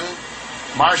 famine,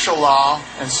 martial law,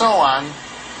 and so on,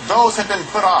 those have been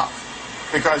put off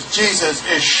because Jesus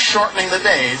is shortening the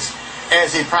days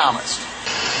as he promised.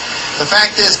 The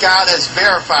fact is, God has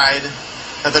verified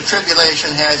that the tribulation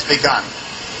has begun.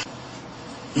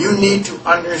 You need to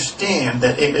understand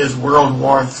that it is World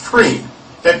War III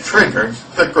that triggers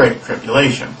the Great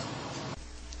Tribulation.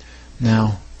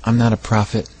 Now, I'm not a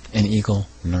prophet, an eagle,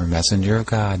 nor a messenger of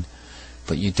God,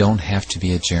 but you don't have to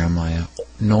be a Jeremiah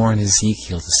nor an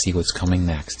Ezekiel to see what's coming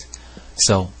next.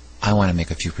 So, I want to make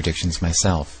a few predictions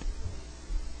myself.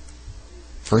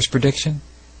 First prediction,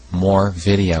 more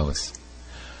videos.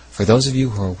 For those of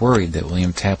you who are worried that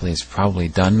William Tapley is probably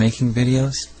done making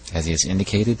videos, as he has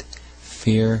indicated,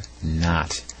 fear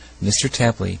not. Mr.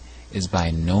 Tapley is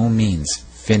by no means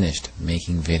finished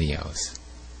making videos.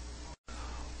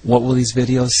 What will these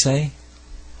videos say?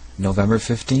 November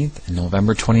 15th and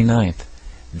November 29th.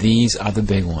 These are the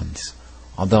big ones.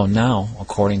 Although now,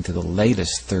 according to the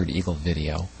latest Third Eagle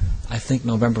video, I think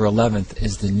November 11th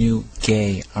is the new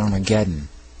gay Armageddon.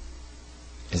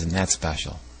 Isn't that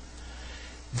special?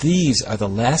 These are the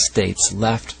last dates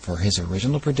left for his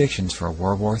original predictions for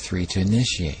World War III to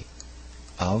initiate.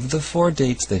 Of the 4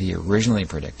 dates that he originally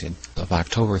predicted, of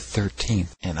October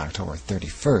 13th and October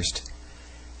 31st,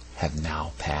 have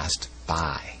now passed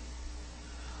by.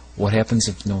 What happens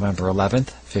if November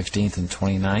 11th, 15th, and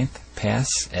 29th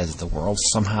pass as the world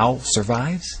somehow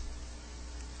survives?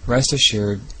 Rest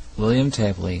assured, William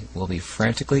Tapley will be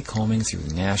frantically combing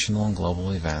through national and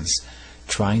global events,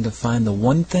 trying to find the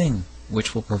one thing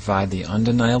which will provide the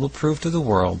undeniable proof to the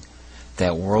world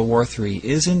that World War III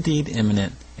is indeed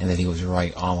imminent and that he was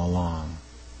right all along.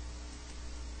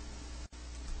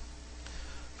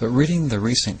 But reading the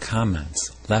recent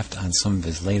comments left on some of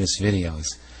his latest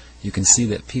videos, you can see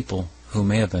that people who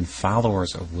may have been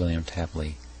followers of William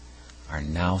Tapley are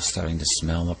now starting to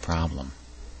smell the problem.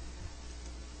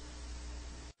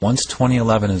 Once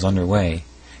 2011 is underway,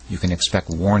 you can expect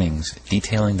warnings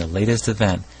detailing the latest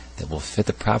event that will fit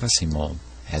the prophecy mold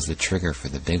as the trigger for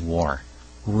the big war,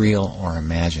 real or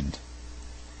imagined.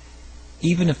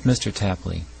 Even if Mr.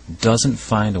 Tapley doesn't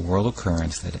find a world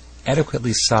occurrence that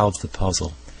adequately solves the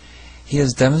puzzle, he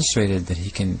has demonstrated that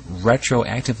he can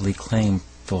retroactively claim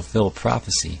fulfill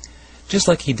prophecy, just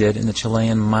like he did in the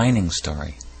Chilean mining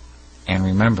story. And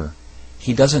remember,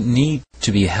 he doesn't need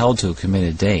to be held to a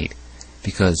committed date,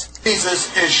 because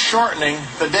Jesus is shortening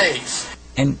the days.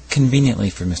 And conveniently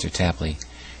for Mr. Tapley,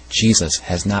 Jesus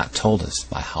has not told us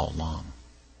by how long.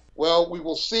 Well, we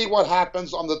will see what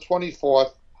happens on the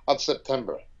 24th of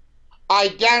September. I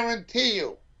guarantee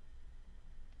you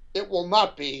it will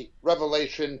not be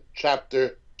Revelation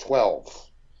chapter 12.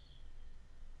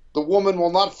 The woman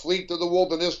will not flee to the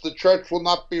wilderness. The church will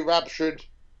not be raptured.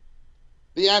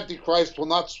 The Antichrist will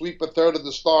not sweep a third of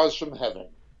the stars from heaven.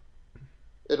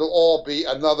 It'll all be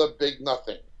another big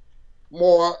nothing.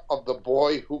 More of the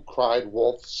boy who cried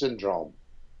wolf syndrome.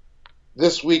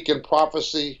 This week in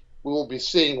prophecy, we will be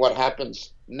seeing what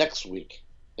happens next week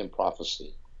in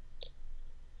prophecy.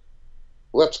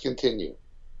 Let's continue.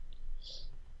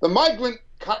 The migrant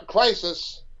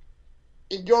crisis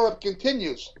in Europe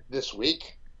continues this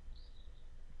week.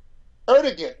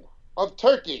 Erdogan of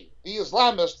Turkey, the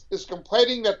Islamist, is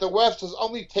complaining that the West has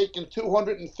only taken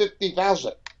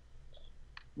 250,000.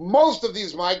 Most of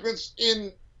these migrants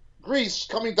in Greece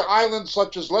coming to islands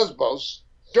such as Lesbos,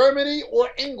 Germany or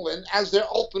England as their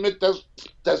ultimate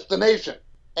destination.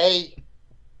 A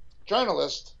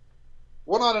journalist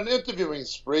went on an interviewing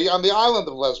spree on the island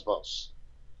of Lesbos,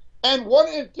 and one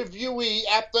interviewee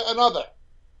after another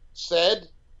said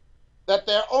that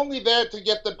they're only there to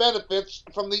get the benefits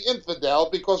from the infidel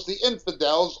because the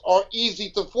infidels are easy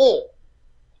to fool.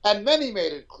 And many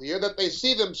made it clear that they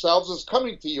see themselves as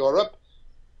coming to Europe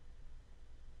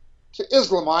to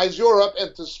Islamize Europe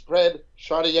and to spread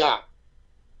Sharia.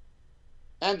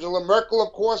 Angela Merkel,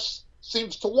 of course,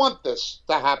 seems to want this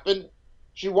to happen.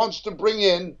 She wants to bring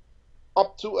in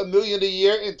up to $1 million a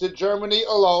year into Germany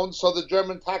alone so the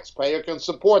German taxpayer can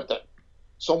support them.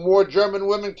 So more German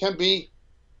women can be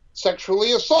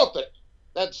sexually assaulted.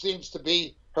 That seems to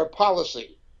be her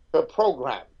policy, her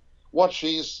program, what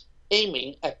she's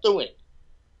aiming at doing.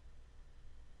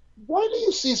 Why do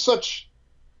you see such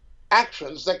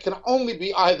actions that can only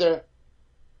be either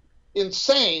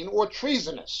insane or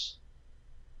treasonous?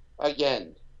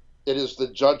 Again, it is the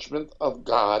judgment of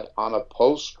God on a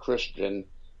post-Christian,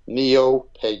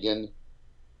 neo-pagan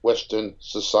Western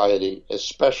society,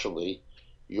 especially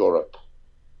Europe.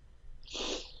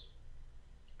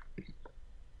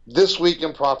 This week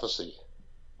in prophecy,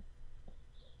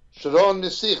 Sharon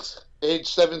Nisik, age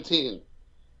 17,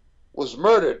 was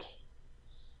murdered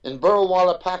in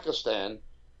Burrawala, Pakistan,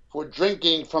 for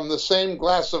drinking from the same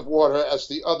glass of water as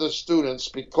the other students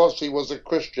because he was a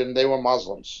Christian. They were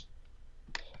Muslims.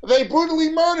 They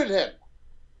brutally murdered him.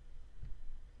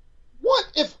 What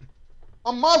if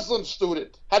a Muslim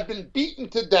student had been beaten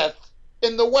to death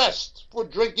in the West for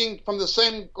drinking from the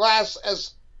same glass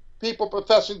as people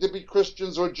professing to be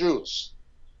Christians or Jews?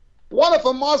 What if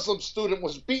a Muslim student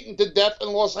was beaten to death in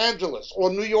Los Angeles or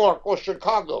New York or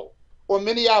Chicago or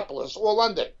Minneapolis or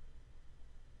London?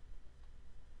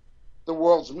 The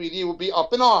world's media would be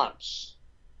up in arms.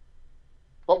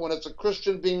 But when it's a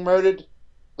Christian being murdered,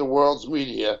 the world's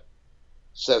media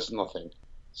says nothing.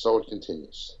 So it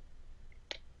continues.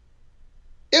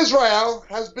 Israel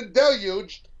has been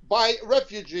deluged by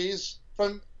refugees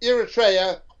from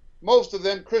Eritrea, most of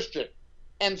them Christian,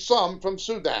 and some from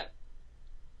Sudan.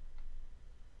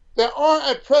 There are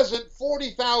at present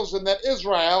 40,000 that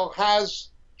Israel has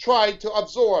tried to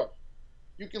absorb.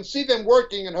 You can see them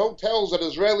working in hotels at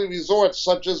Israeli resorts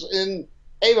such as in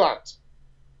Eilat.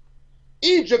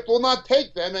 Egypt will not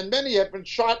take them, and many have been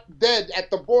shot dead at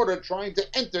the border trying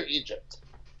to enter Egypt.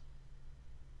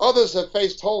 Others have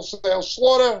faced wholesale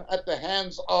slaughter at the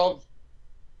hands of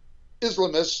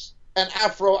Islamists and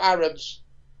Afro-Arabs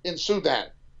in Sudan.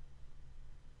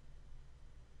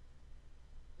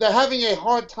 They're having a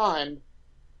hard time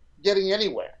getting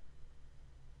anywhere.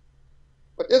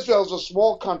 But Israel is a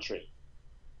small country,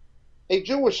 a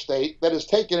Jewish state that has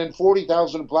taken in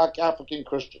 40,000 black African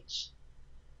Christians,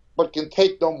 but can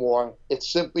take no more. It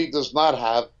simply does not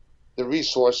have the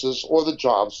resources or the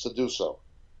jobs to do so.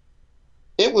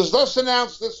 It was thus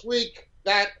announced this week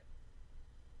that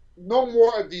no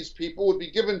more of these people would be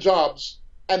given jobs,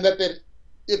 and that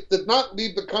if they did not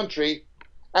leave the country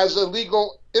as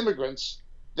illegal immigrants,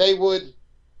 they would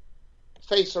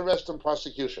face arrest and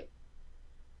prosecution.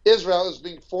 Israel is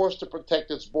being forced to protect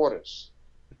its borders.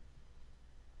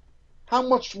 How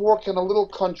much more can a little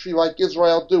country like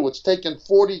Israel do? It's taken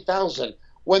 40,000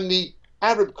 when the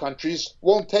Arab countries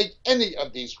won't take any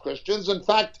of these Christians. In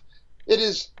fact, it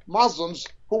is Muslims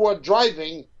who are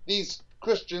driving these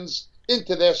Christians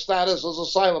into their status as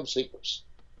asylum seekers.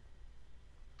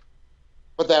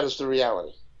 But that is the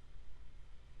reality.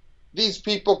 These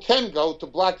people can go to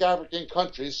black African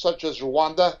countries such as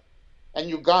Rwanda and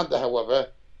Uganda, however,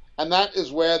 and that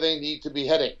is where they need to be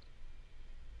heading.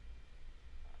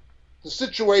 The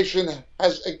situation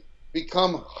has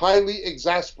become highly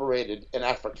exasperated in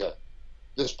Africa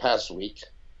this past week,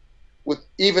 with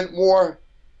even more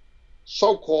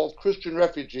so-called Christian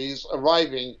refugees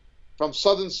arriving from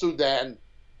southern Sudan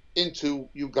into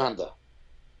Uganda.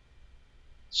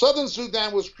 Southern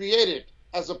Sudan was created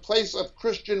as a place of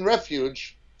Christian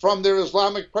refuge from their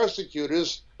Islamic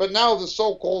persecutors, but now the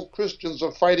so-called Christians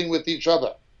are fighting with each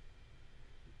other.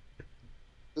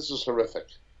 This is horrific.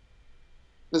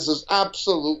 This is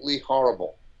absolutely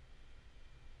horrible.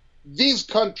 These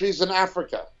countries in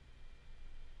Africa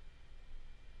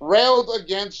railed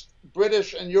against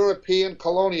British and European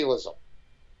colonialism.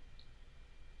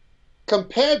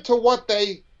 Compared to what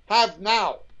they have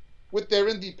now with their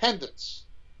independence,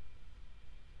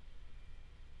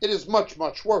 it is much,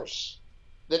 much worse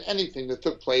than anything that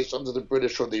took place under the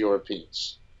British or the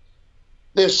Europeans.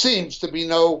 There seems to be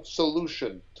no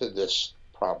solution to this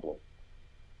problem.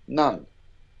 None.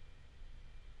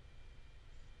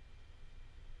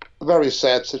 A very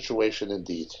sad situation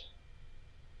indeed.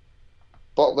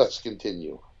 But let's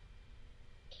continue.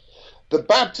 The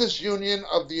Baptist Union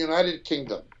of the United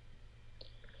Kingdom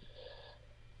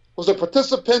was a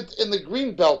participant in the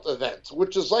Greenbelt event,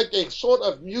 which is like a sort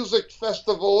of music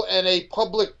festival and a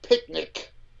public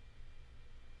picnic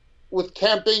with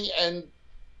camping and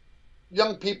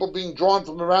young people being drawn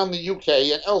from around the UK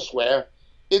and elsewhere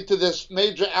into this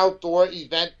major outdoor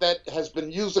event that has been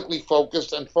musically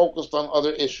focused and focused on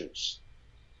other issues.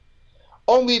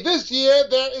 Only this year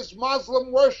there is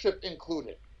Muslim worship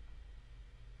included.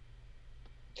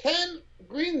 Can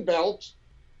Greenbelt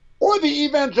or the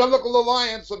Evangelical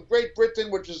Alliance of Great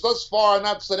Britain, which has thus far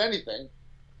not said anything,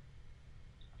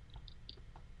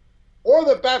 or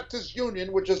the Baptist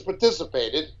Union, which has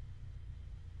participated,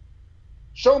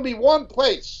 show me one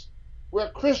place where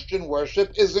Christian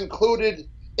worship is included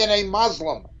in a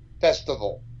Muslim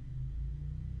festival?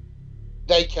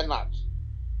 They cannot.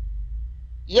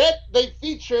 Yet they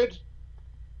featured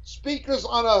speakers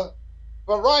on a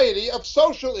variety of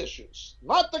social issues,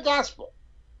 not the gospel.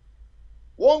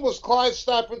 One was Clive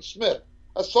Stafford Smith,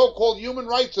 a so-called human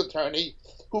rights attorney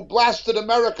who blasted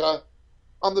America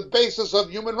on the basis of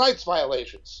human rights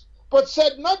violations, but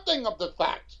said nothing of the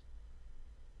fact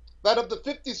that of the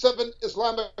 57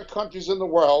 Islamic countries in the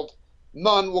world,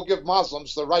 none will give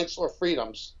Muslims the rights or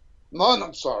freedoms. None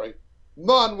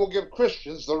will give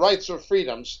Christians the rights or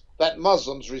freedoms that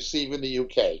Muslims receive in the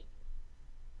UK.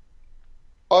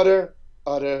 Utter,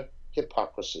 utter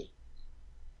hypocrisy.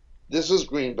 This is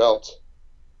Greenbelt.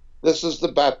 This is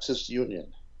the Baptist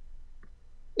Union.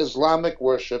 Islamic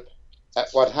worship at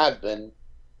what had been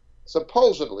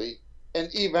supposedly an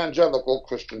evangelical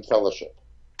Christian fellowship.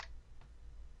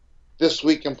 This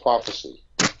week in prophecy,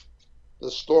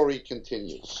 the story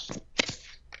continues.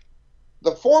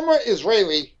 The former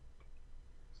Israeli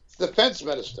defense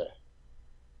minister,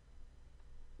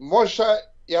 Moshe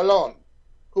Yalon,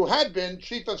 who had been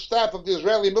chief of staff of the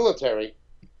Israeli military,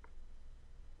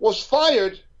 was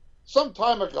fired some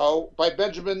time ago by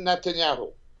Benjamin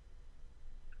Netanyahu.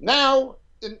 Now,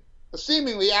 in a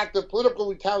seemingly act of political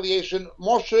retaliation,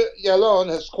 Moshe Yalon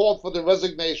has called for the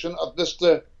resignation of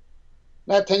Mr.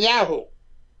 Netanyahu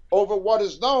over what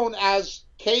is known as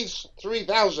Case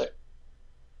 3000,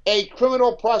 a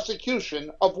criminal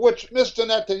prosecution of which Mr.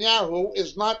 Netanyahu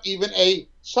is not even a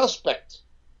suspect.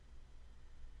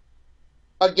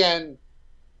 Again,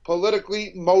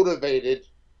 politically motivated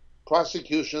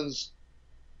prosecutions,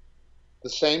 the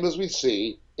same as we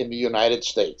see in the United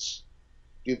States.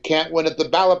 You can't win at the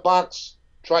ballot box,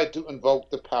 try to invoke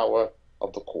the power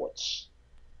of the courts.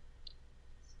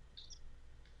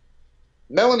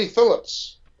 Melanie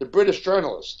Phillips, the British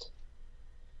journalist,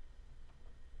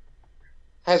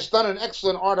 has done an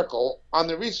excellent article on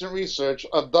the recent research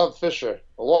of Dov Fisher,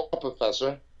 a law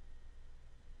professor,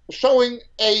 showing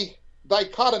a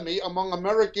dichotomy among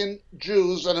American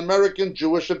Jews and American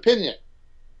Jewish opinion.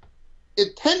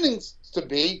 It tends to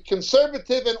be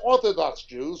conservative and Orthodox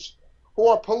Jews who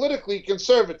are politically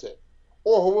conservative,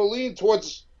 or who will lean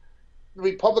towards the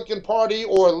Republican Party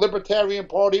or Libertarian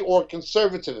Party or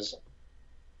conservatism,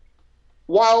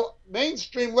 while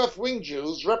mainstream left-wing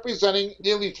Jews, representing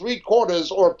nearly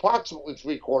three-quarters or approximately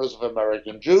three-quarters of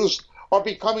American Jews, are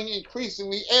becoming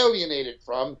increasingly alienated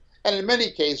from, and in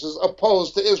many cases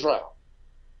opposed to Israel.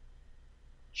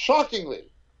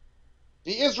 Shockingly,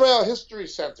 the Israel History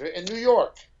Center in New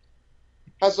York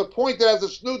has appointed as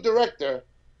its new director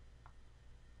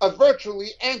a virtually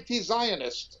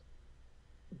anti-Zionist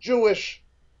Jewish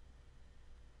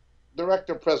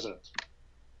director-president.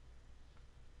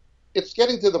 It's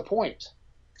getting to the point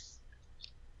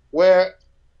where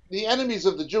the enemies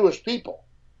of the Jewish people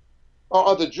are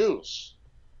other Jews.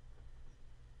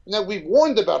 Now, we've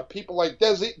warned about people like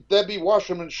Debbie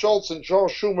Wasserman Schultz and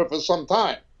Charles Schumer for some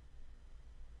time.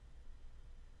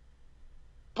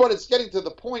 But it's getting to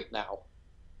the point now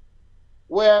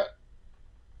where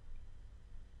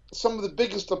some of the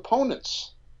biggest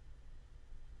opponents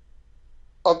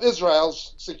of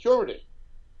Israel's security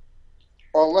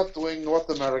are left-wing North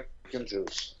American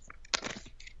Jews.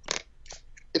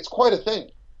 It's quite a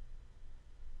thing.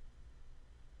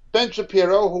 Ben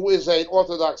Shapiro, who is an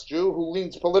Orthodox Jew who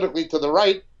leans politically to the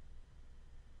right,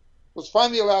 was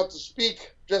finally allowed to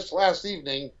speak just last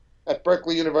evening at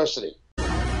Berkeley University.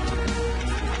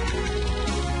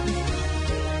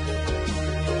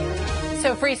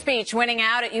 So free speech winning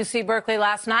out at UC Berkeley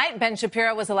last night. Ben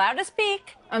Shapiro was allowed to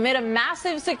speak amid a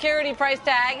massive security price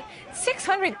tag.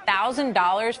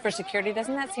 $600,000 for security.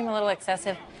 Doesn't that seem a little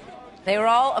excessive? They were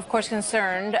all, of course,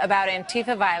 concerned about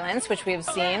Antifa violence, which we have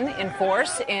seen in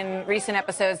force in recent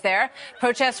episodes there.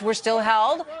 Protests were still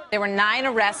held. There were 9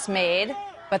 arrests made,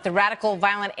 but the radical,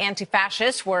 violent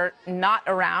anti-fascists were not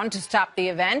around to stop the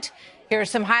event. Here are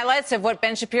some highlights of what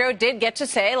Ben Shapiro did get to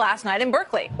say last night in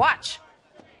Berkeley. Watch.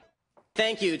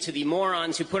 Thank you to the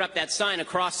morons who put up that sign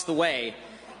across the way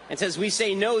and says, "We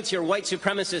say no to your white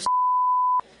supremacist."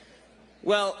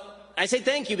 Well, I say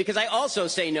thank you because I also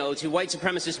say no to white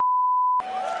supremacist.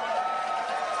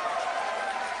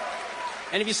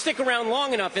 And if you stick around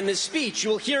long enough in this speech,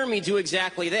 you will hear me do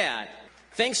exactly that.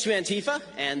 Thanks to Antifa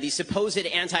and the supposed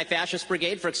anti-fascist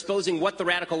brigade for exposing what the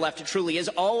radical left truly is,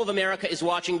 all of America is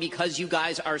watching because you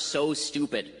guys are so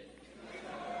stupid.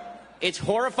 It's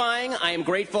horrifying, I am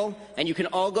grateful, and you can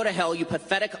all go to hell, you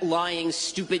pathetic, lying,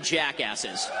 stupid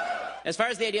jackasses. As far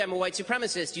as the idea I'm a white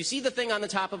supremacist, you see the thing on the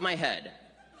top of my head,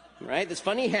 right? This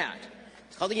funny hat.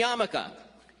 It's called a yarmulke.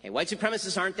 Hey, white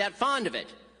supremacists aren't that fond of it,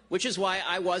 which is why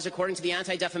I was, according to the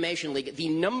Anti-Defamation League, the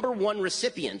 #1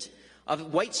 recipient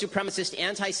of white supremacist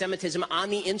anti-Semitism on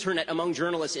the internet among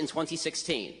journalists in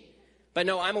 2016. But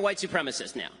no, I'm a white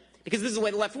supremacist now. Because this is the way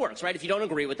the left works, right? If you don't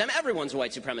agree with them, everyone's a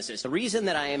white supremacist. The reason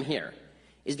that I am here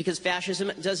is because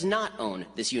fascism does not own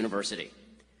this university.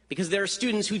 Because there are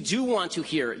students who do want to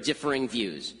hear differing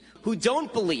views, who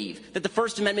don't believe that the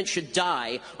First Amendment should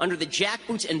die under the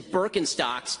jackboots and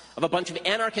Birkenstocks of a bunch of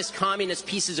anarchist communist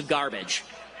pieces of garbage.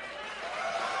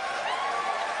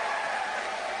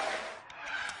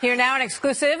 Here now, an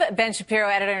exclusive. Ben Shapiro,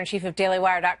 editor-in-chief of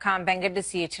DailyWire.com. Ben, good to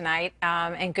see you tonight,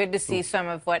 and good to see some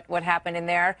of what happened in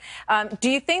there. Do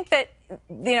you think that,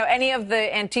 any of the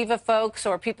Antifa folks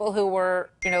or people who were,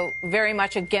 very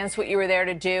much against what you were there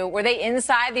to do, were they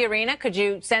inside the arena? Could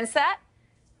you sense that?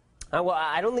 Well,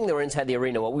 I don't think they were inside the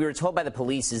arena. What we were told by the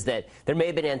police is that there may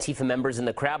have been Antifa members in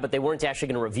the crowd, but they weren't actually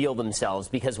going to reveal themselves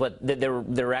because there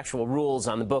were actual rules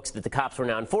on the books that the cops were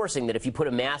now enforcing that if you put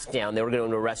a mask down, they were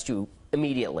going to arrest you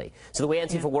immediately. So the way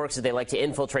Antifa works is they like to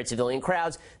infiltrate civilian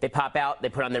crowds. They pop out, they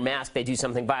put on their mask, they do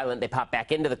something violent, they pop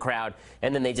back into the crowd,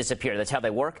 and then they disappear. That's how they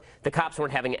work. The cops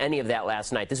weren't having any of that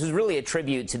last night. This was really a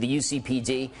tribute to the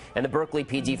UCPD and the Berkeley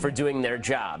PD for doing their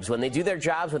jobs. When they do their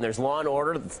jobs, when there's law and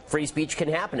order, free speech can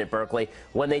happen at Berkeley.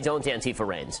 When they don't, Antifa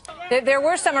reigns. There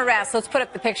were some arrests. Let's put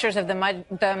up the pictures of the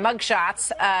mug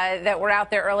shots that were out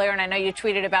there earlier, and I know you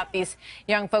tweeted about these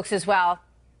young folks as well.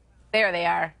 There they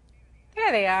are.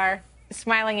 There they are.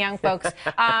 Smiling young folks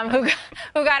who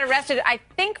got arrested, I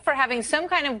think, for having some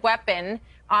kind of weapon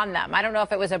on them. I don't know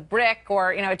if it was a brick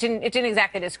or, it didn't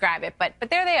exactly describe it, but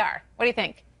there they are. What do you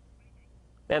think?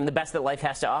 And the best that life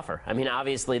has to offer. I mean,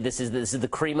 obviously, this is the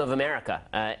cream of America.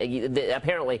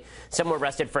 Apparently, some were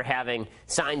arrested for having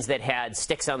signs that had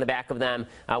sticks on the back of them.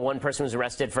 One person was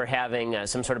arrested for having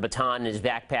some sort of baton in his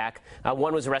backpack.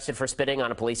 One was arrested for spitting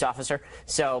on a police officer.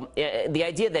 So the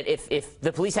idea that if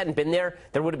the police hadn't been there,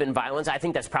 there would have been violence, I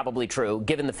think that's probably true,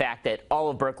 given the fact that all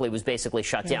of Berkeley was basically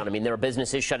shut down. I mean, there were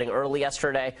businesses shutting early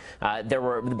yesterday.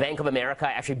 The Bank of America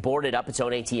actually boarded up its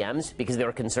own ATMs because they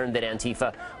were concerned that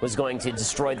Antifa was going to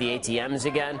destroy the ATMs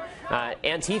again.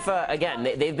 Antifa, again,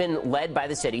 they've been led by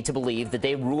the city to believe that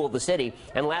they rule the city.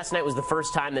 And last night was the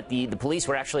first time that the police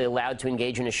were actually allowed to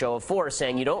engage in a show of force,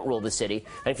 saying you don't rule the city,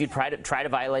 and if you try to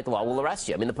violate the law, we'll arrest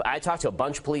you. I mean, I talked to a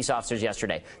bunch of police officers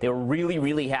yesterday. They were really,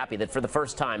 really happy that for the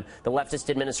first time, the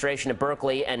leftist administration at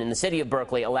Berkeley and in the city of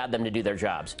Berkeley allowed them to do their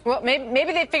jobs. Well,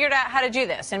 maybe they figured out how to do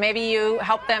this, and maybe you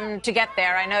helped them to get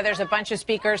there. I know there's a bunch of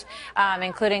speakers,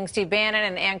 including Steve Bannon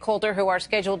and Ann Coulter, who are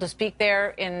scheduled to speak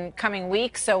there in coming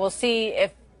weeks. So we'll see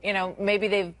if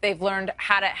maybe they've learned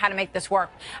how to make this work.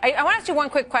 I want to ask you one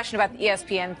quick question about the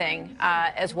ESPN thing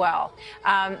as well,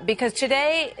 because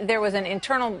today there was an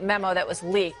internal memo that was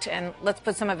leaked, and let's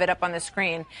put some of it up on the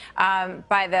screen,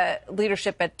 by the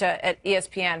leadership at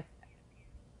ESPN.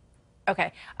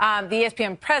 Okay. The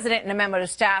ESPN president, in a memo to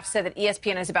staff, said that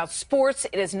ESPN is about sports.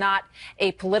 It is not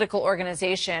a political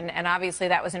organization. And obviously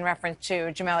that was in reference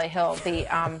to Jamila Hill,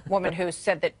 the woman who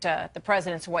said that the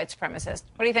president's a white supremacist.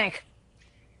 What do you think?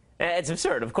 It's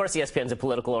absurd. Of course ESPN's a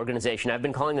political organization. I've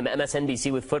been calling them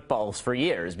MSNBC with footballs for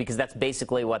years because that's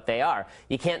basically what they are.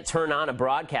 You can't turn on a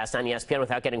broadcast on ESPN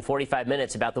without getting 45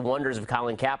 minutes about the wonders of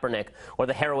Colin Kaepernick or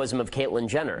the heroism of Caitlyn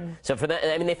Jenner. So for that,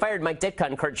 I mean, they fired Mike Ditka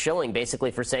and Kurt Schilling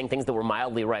basically for saying things that were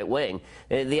mildly right-wing.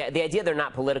 The idea they're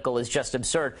not political is just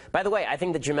absurd. By the way, I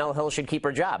think that Jamel Hill should keep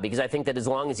her job because I think that as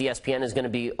long as ESPN is going to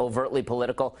be overtly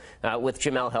political with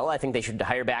Jamel Hill, I think they should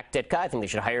hire back Ditka. I think they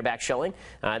should hire back Schilling.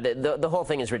 The whole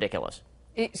thing is ridiculous. So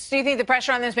do you think the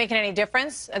pressure on them is making any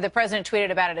difference? The president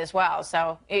tweeted about it as well.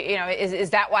 So, is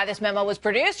that why this memo was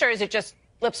produced, or is it just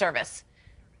lip service?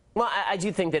 Well, I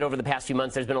do think that over the past few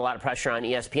months there's been a lot of pressure on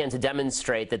ESPN to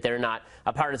demonstrate that they're not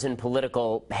a partisan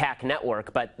political hack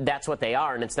network, but that's what they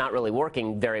are, and it's not really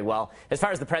working very well. As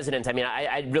far as the president, I mean,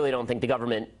 I really don't think the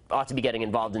government ought to be getting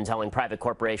involved in telling private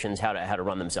corporations how to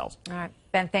run themselves. All right,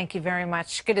 Ben, thank you very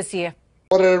much. Good to see you.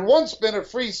 What had once been a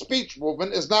free speech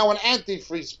movement is now an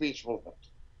anti-free speech movement.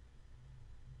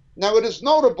 Now, it is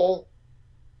notable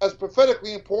as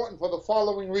prophetically important for the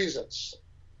following reasons.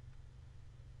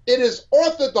 It is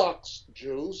Orthodox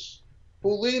Jews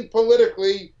who lean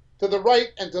politically to the right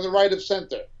and to the right of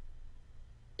center.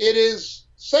 It is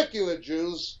secular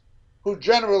Jews who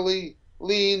generally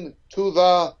lean to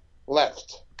the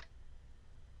left.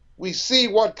 We see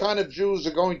what kind of Jews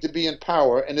are going to be in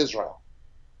power in Israel.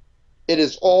 It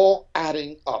is all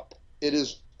adding up. It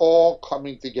is all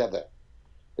coming together.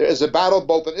 There is a battle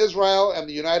both in Israel and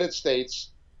the United States,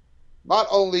 not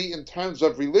only in terms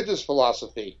of religious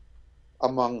philosophy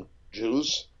among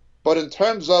Jews, but in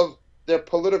terms of their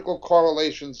political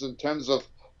correlations, in terms of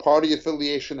party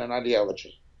affiliation and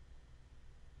ideology.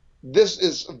 This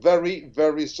is very,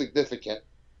 very significant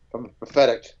from a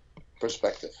prophetic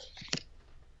perspective.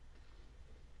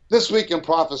 This week in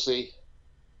prophecy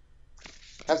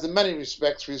has in many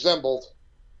respects resembled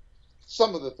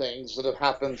some of the things that have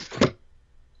happened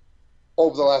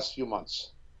over the last few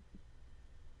months,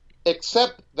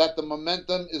 except that the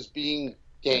momentum is being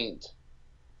gained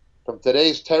from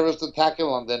today's terrorist attack in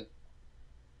London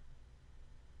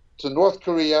to North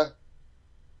Korea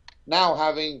now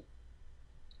having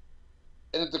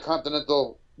an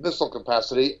intercontinental missile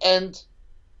capacity and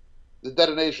the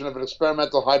detonation of an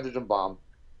experimental hydrogen bomb.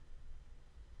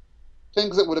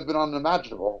 Things that would have been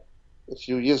unimaginable a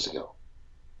few years ago,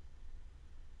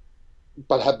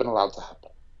 but have been allowed to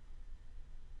happen.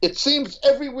 It seems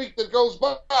every week that goes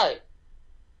by,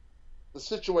 the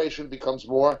situation becomes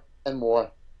more and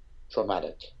more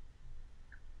traumatic.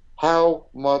 How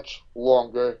much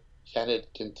longer can it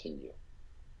continue?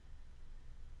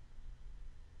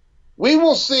 We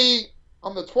will see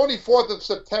on the 24th of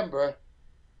September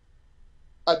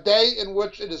a day in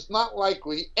which it is not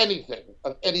likely anything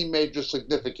of any major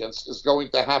significance is going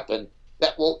to happen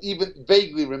that will even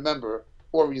vaguely remember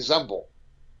or resemble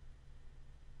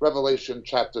Revelation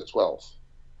chapter 12.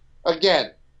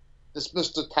 Again, this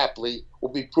Mr. Tapley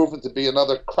will be proven to be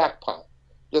another crackpot,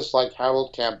 just like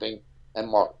Harold Camping and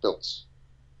Mark Biltz.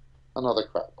 Another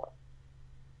crackpot.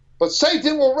 But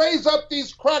Satan will raise up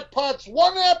these crackpots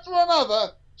one after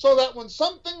another so that when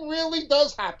something really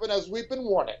does happen, as we've been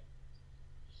warning,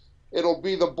 it'll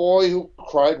be the boy who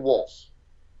cried wolf.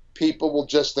 People will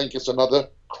just think it's another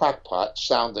crackpot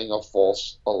sounding a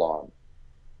false alarm.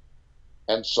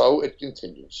 And so it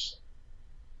continues.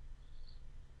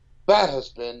 That has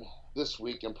been This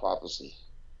Week in Prophecy.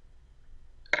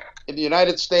 In the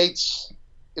United States,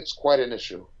 it's quite an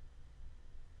issue.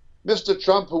 Mr.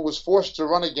 Trump, who was forced to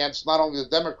run against not only the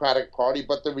Democratic Party,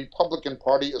 but the Republican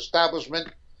Party establishment,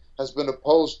 has been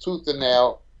opposed tooth and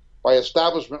nail by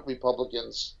establishment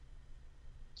Republicans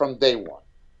from day one.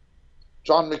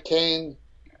 John McCain,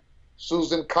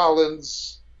 Susan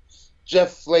Collins,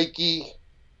 Jeff Flakey,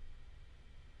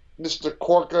 Mr.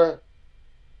 Corker,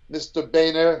 Mr.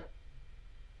 Boehner,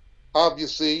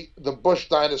 obviously the Bush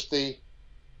dynasty,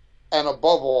 and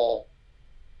above all,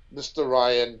 Mr.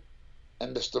 Ryan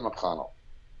and Mr. McConnell.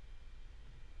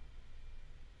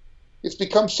 It's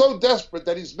become so desperate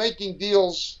that he's making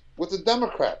deals with the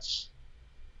Democrats,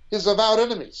 his avowed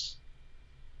enemies.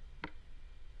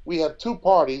 We have two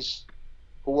parties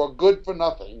who are good for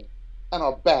nothing and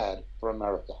are bad for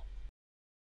America.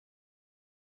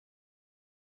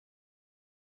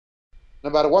 No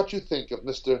matter what you think of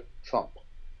Mr. Trump,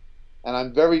 and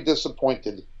I'm very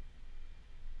disappointed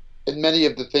in many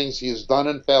of the things he has done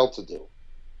and failed to do,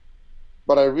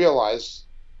 but I realize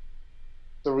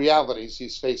the realities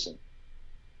he's facing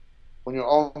when your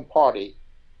own party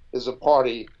is a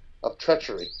party of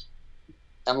treachery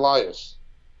and liars.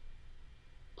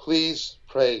 Please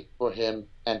pray for him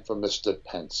and for Mr.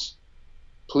 Pence.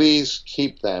 Please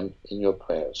keep them in your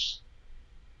prayers.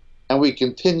 And we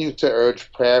continue to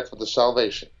urge prayer for the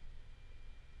salvation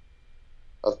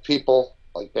of people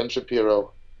like Ben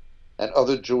Shapiro and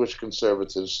other Jewish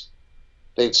conservatives.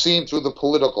 They've seen through the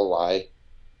political lie.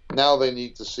 Now they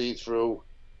need to see through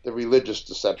the religious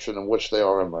deception in which they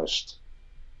are immersed.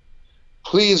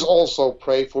 Please also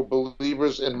pray for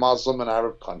believers in Muslim and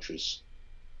Arab countries.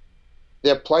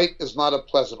 Their plight is not a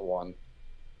pleasant one,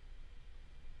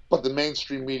 but the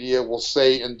mainstream media will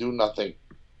say and do nothing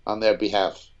on their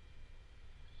behalf.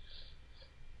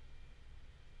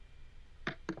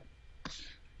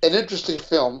 An interesting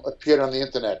film appeared on the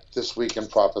internet this week in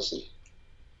Prophecy.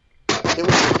 It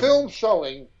was a film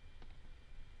showing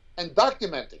and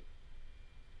documenting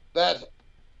that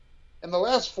in the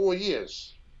last 4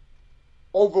 years,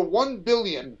 over $1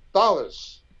 billion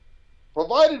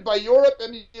provided by Europe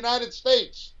and the United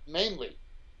States, mainly,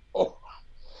 over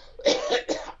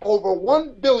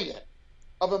 $1 billion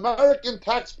of American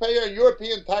taxpayer and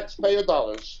European taxpayer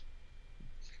dollars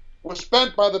were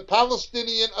spent by the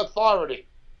Palestinian Authority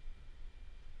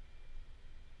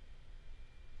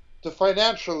to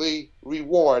financially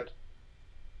reward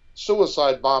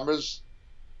suicide bombers,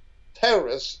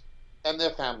 terrorists, and their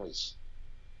families.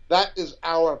 That is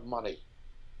our money.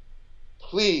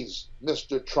 Please,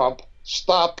 Mr. Trump,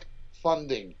 stop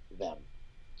funding them.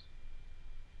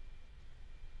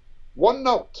 One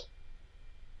note.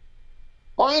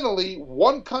 Finally,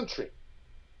 one country,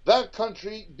 that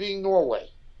country being Norway,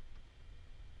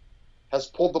 has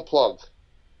pulled the plug.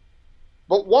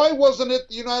 But why wasn't it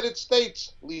the United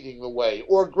States leading the way,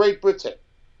 or Great Britain?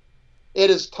 It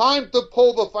is time to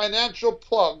pull the financial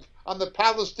plug on the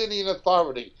Palestinian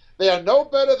Authority. They are no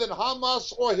better than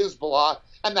Hamas or Hezbollah,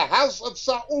 and the House of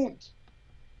Saud,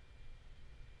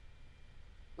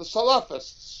 the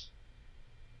Salafists,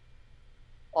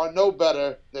 are no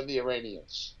better than the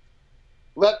Iranians.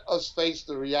 Let us face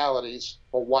the realities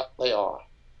for what they are.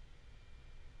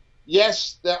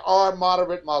 Yes, there are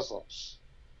moderate Muslims.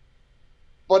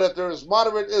 But if there is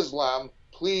moderate Islam,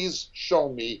 please show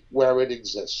me where it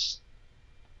exists.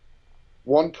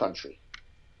 One country,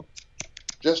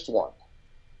 just one,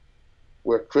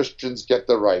 where Christians get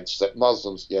the rights that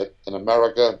Muslims get in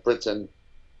America, Britain,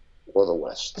 or the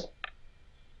West.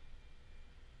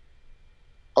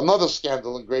 Another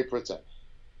scandal in Great Britain.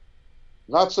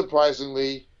 Not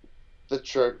surprisingly, the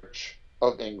Church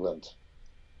of England.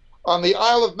 On the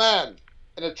Isle of Man,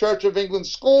 in a Church of England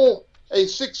school, a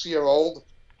 6-year-old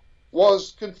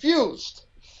was confused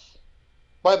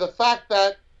by the fact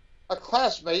that a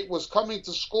classmate was coming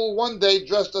to school one day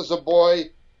dressed as a boy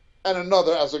and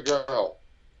another as a girl.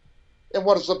 in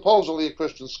what is supposedly a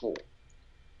Christian school.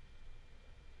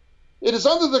 It is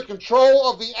under the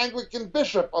control of the Anglican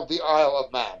bishop of the Isle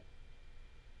of Man.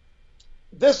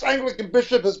 This Anglican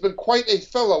bishop has been quite a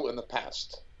fellow in the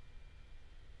past.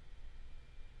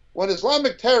 When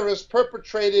Islamic terrorists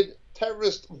perpetrated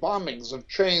terrorist bombings of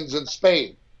trains in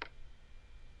Spain,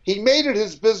 he made it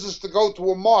his business to go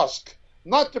to a mosque,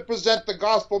 not to present the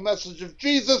gospel message of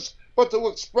Jesus, but to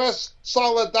express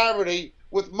solidarity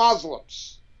with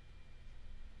Muslims.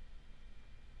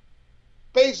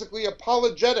 Basically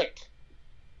apologetic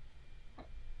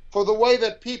for the way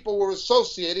that people were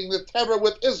associating the terror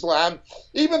with Islam,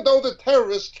 even though the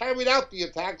terrorists carried out the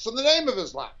attacks in the name of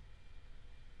Islam.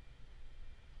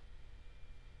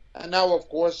 And now, of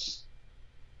course,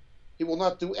 he will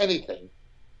not do anything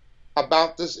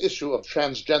about this issue of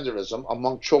transgenderism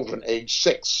among children aged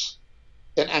 6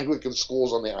 in Anglican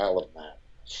schools on the Isle of Man.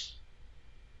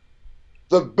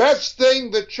 The best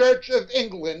thing the Church of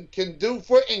England can do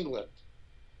for England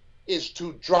is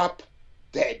to drop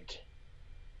dead.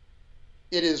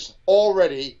 It is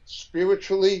already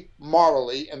spiritually,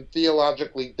 morally, and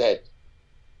theologically dead.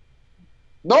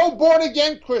 No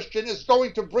born-again Christian is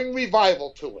going to bring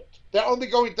revival to it. They're only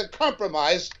going to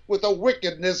compromise with a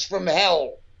wickedness from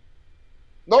hell.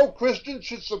 No Christian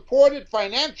should support it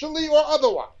financially or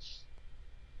otherwise.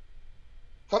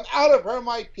 Come out of her,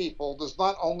 my people, does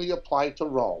not only apply to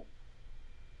Rome.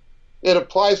 It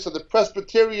applies to the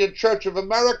Presbyterian Church of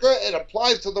America. It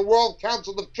applies to the World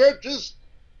Council of Churches.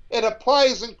 It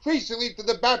applies increasingly to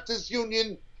the Baptist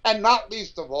Union, and not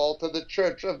least of all to the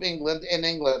Church of England in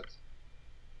England.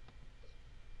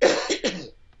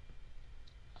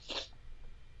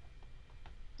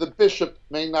 The bishop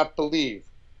may not believe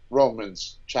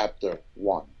Romans chapter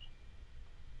 1,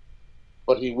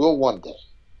 but he will one day.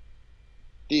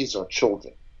 These are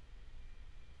children.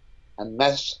 And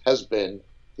this has been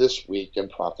this week in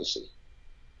prophecy.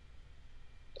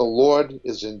 The Lord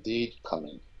is indeed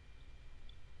coming.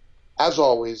 As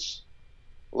always,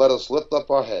 let us lift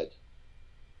up our head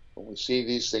when we see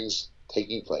these things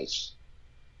taking place,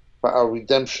 for our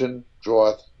redemption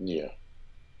draweth near.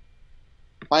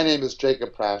 My name is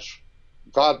Jacob Prasch.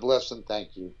 God bless and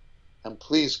thank you, and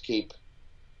please keep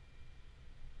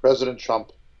President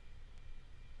Trump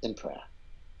in prayer.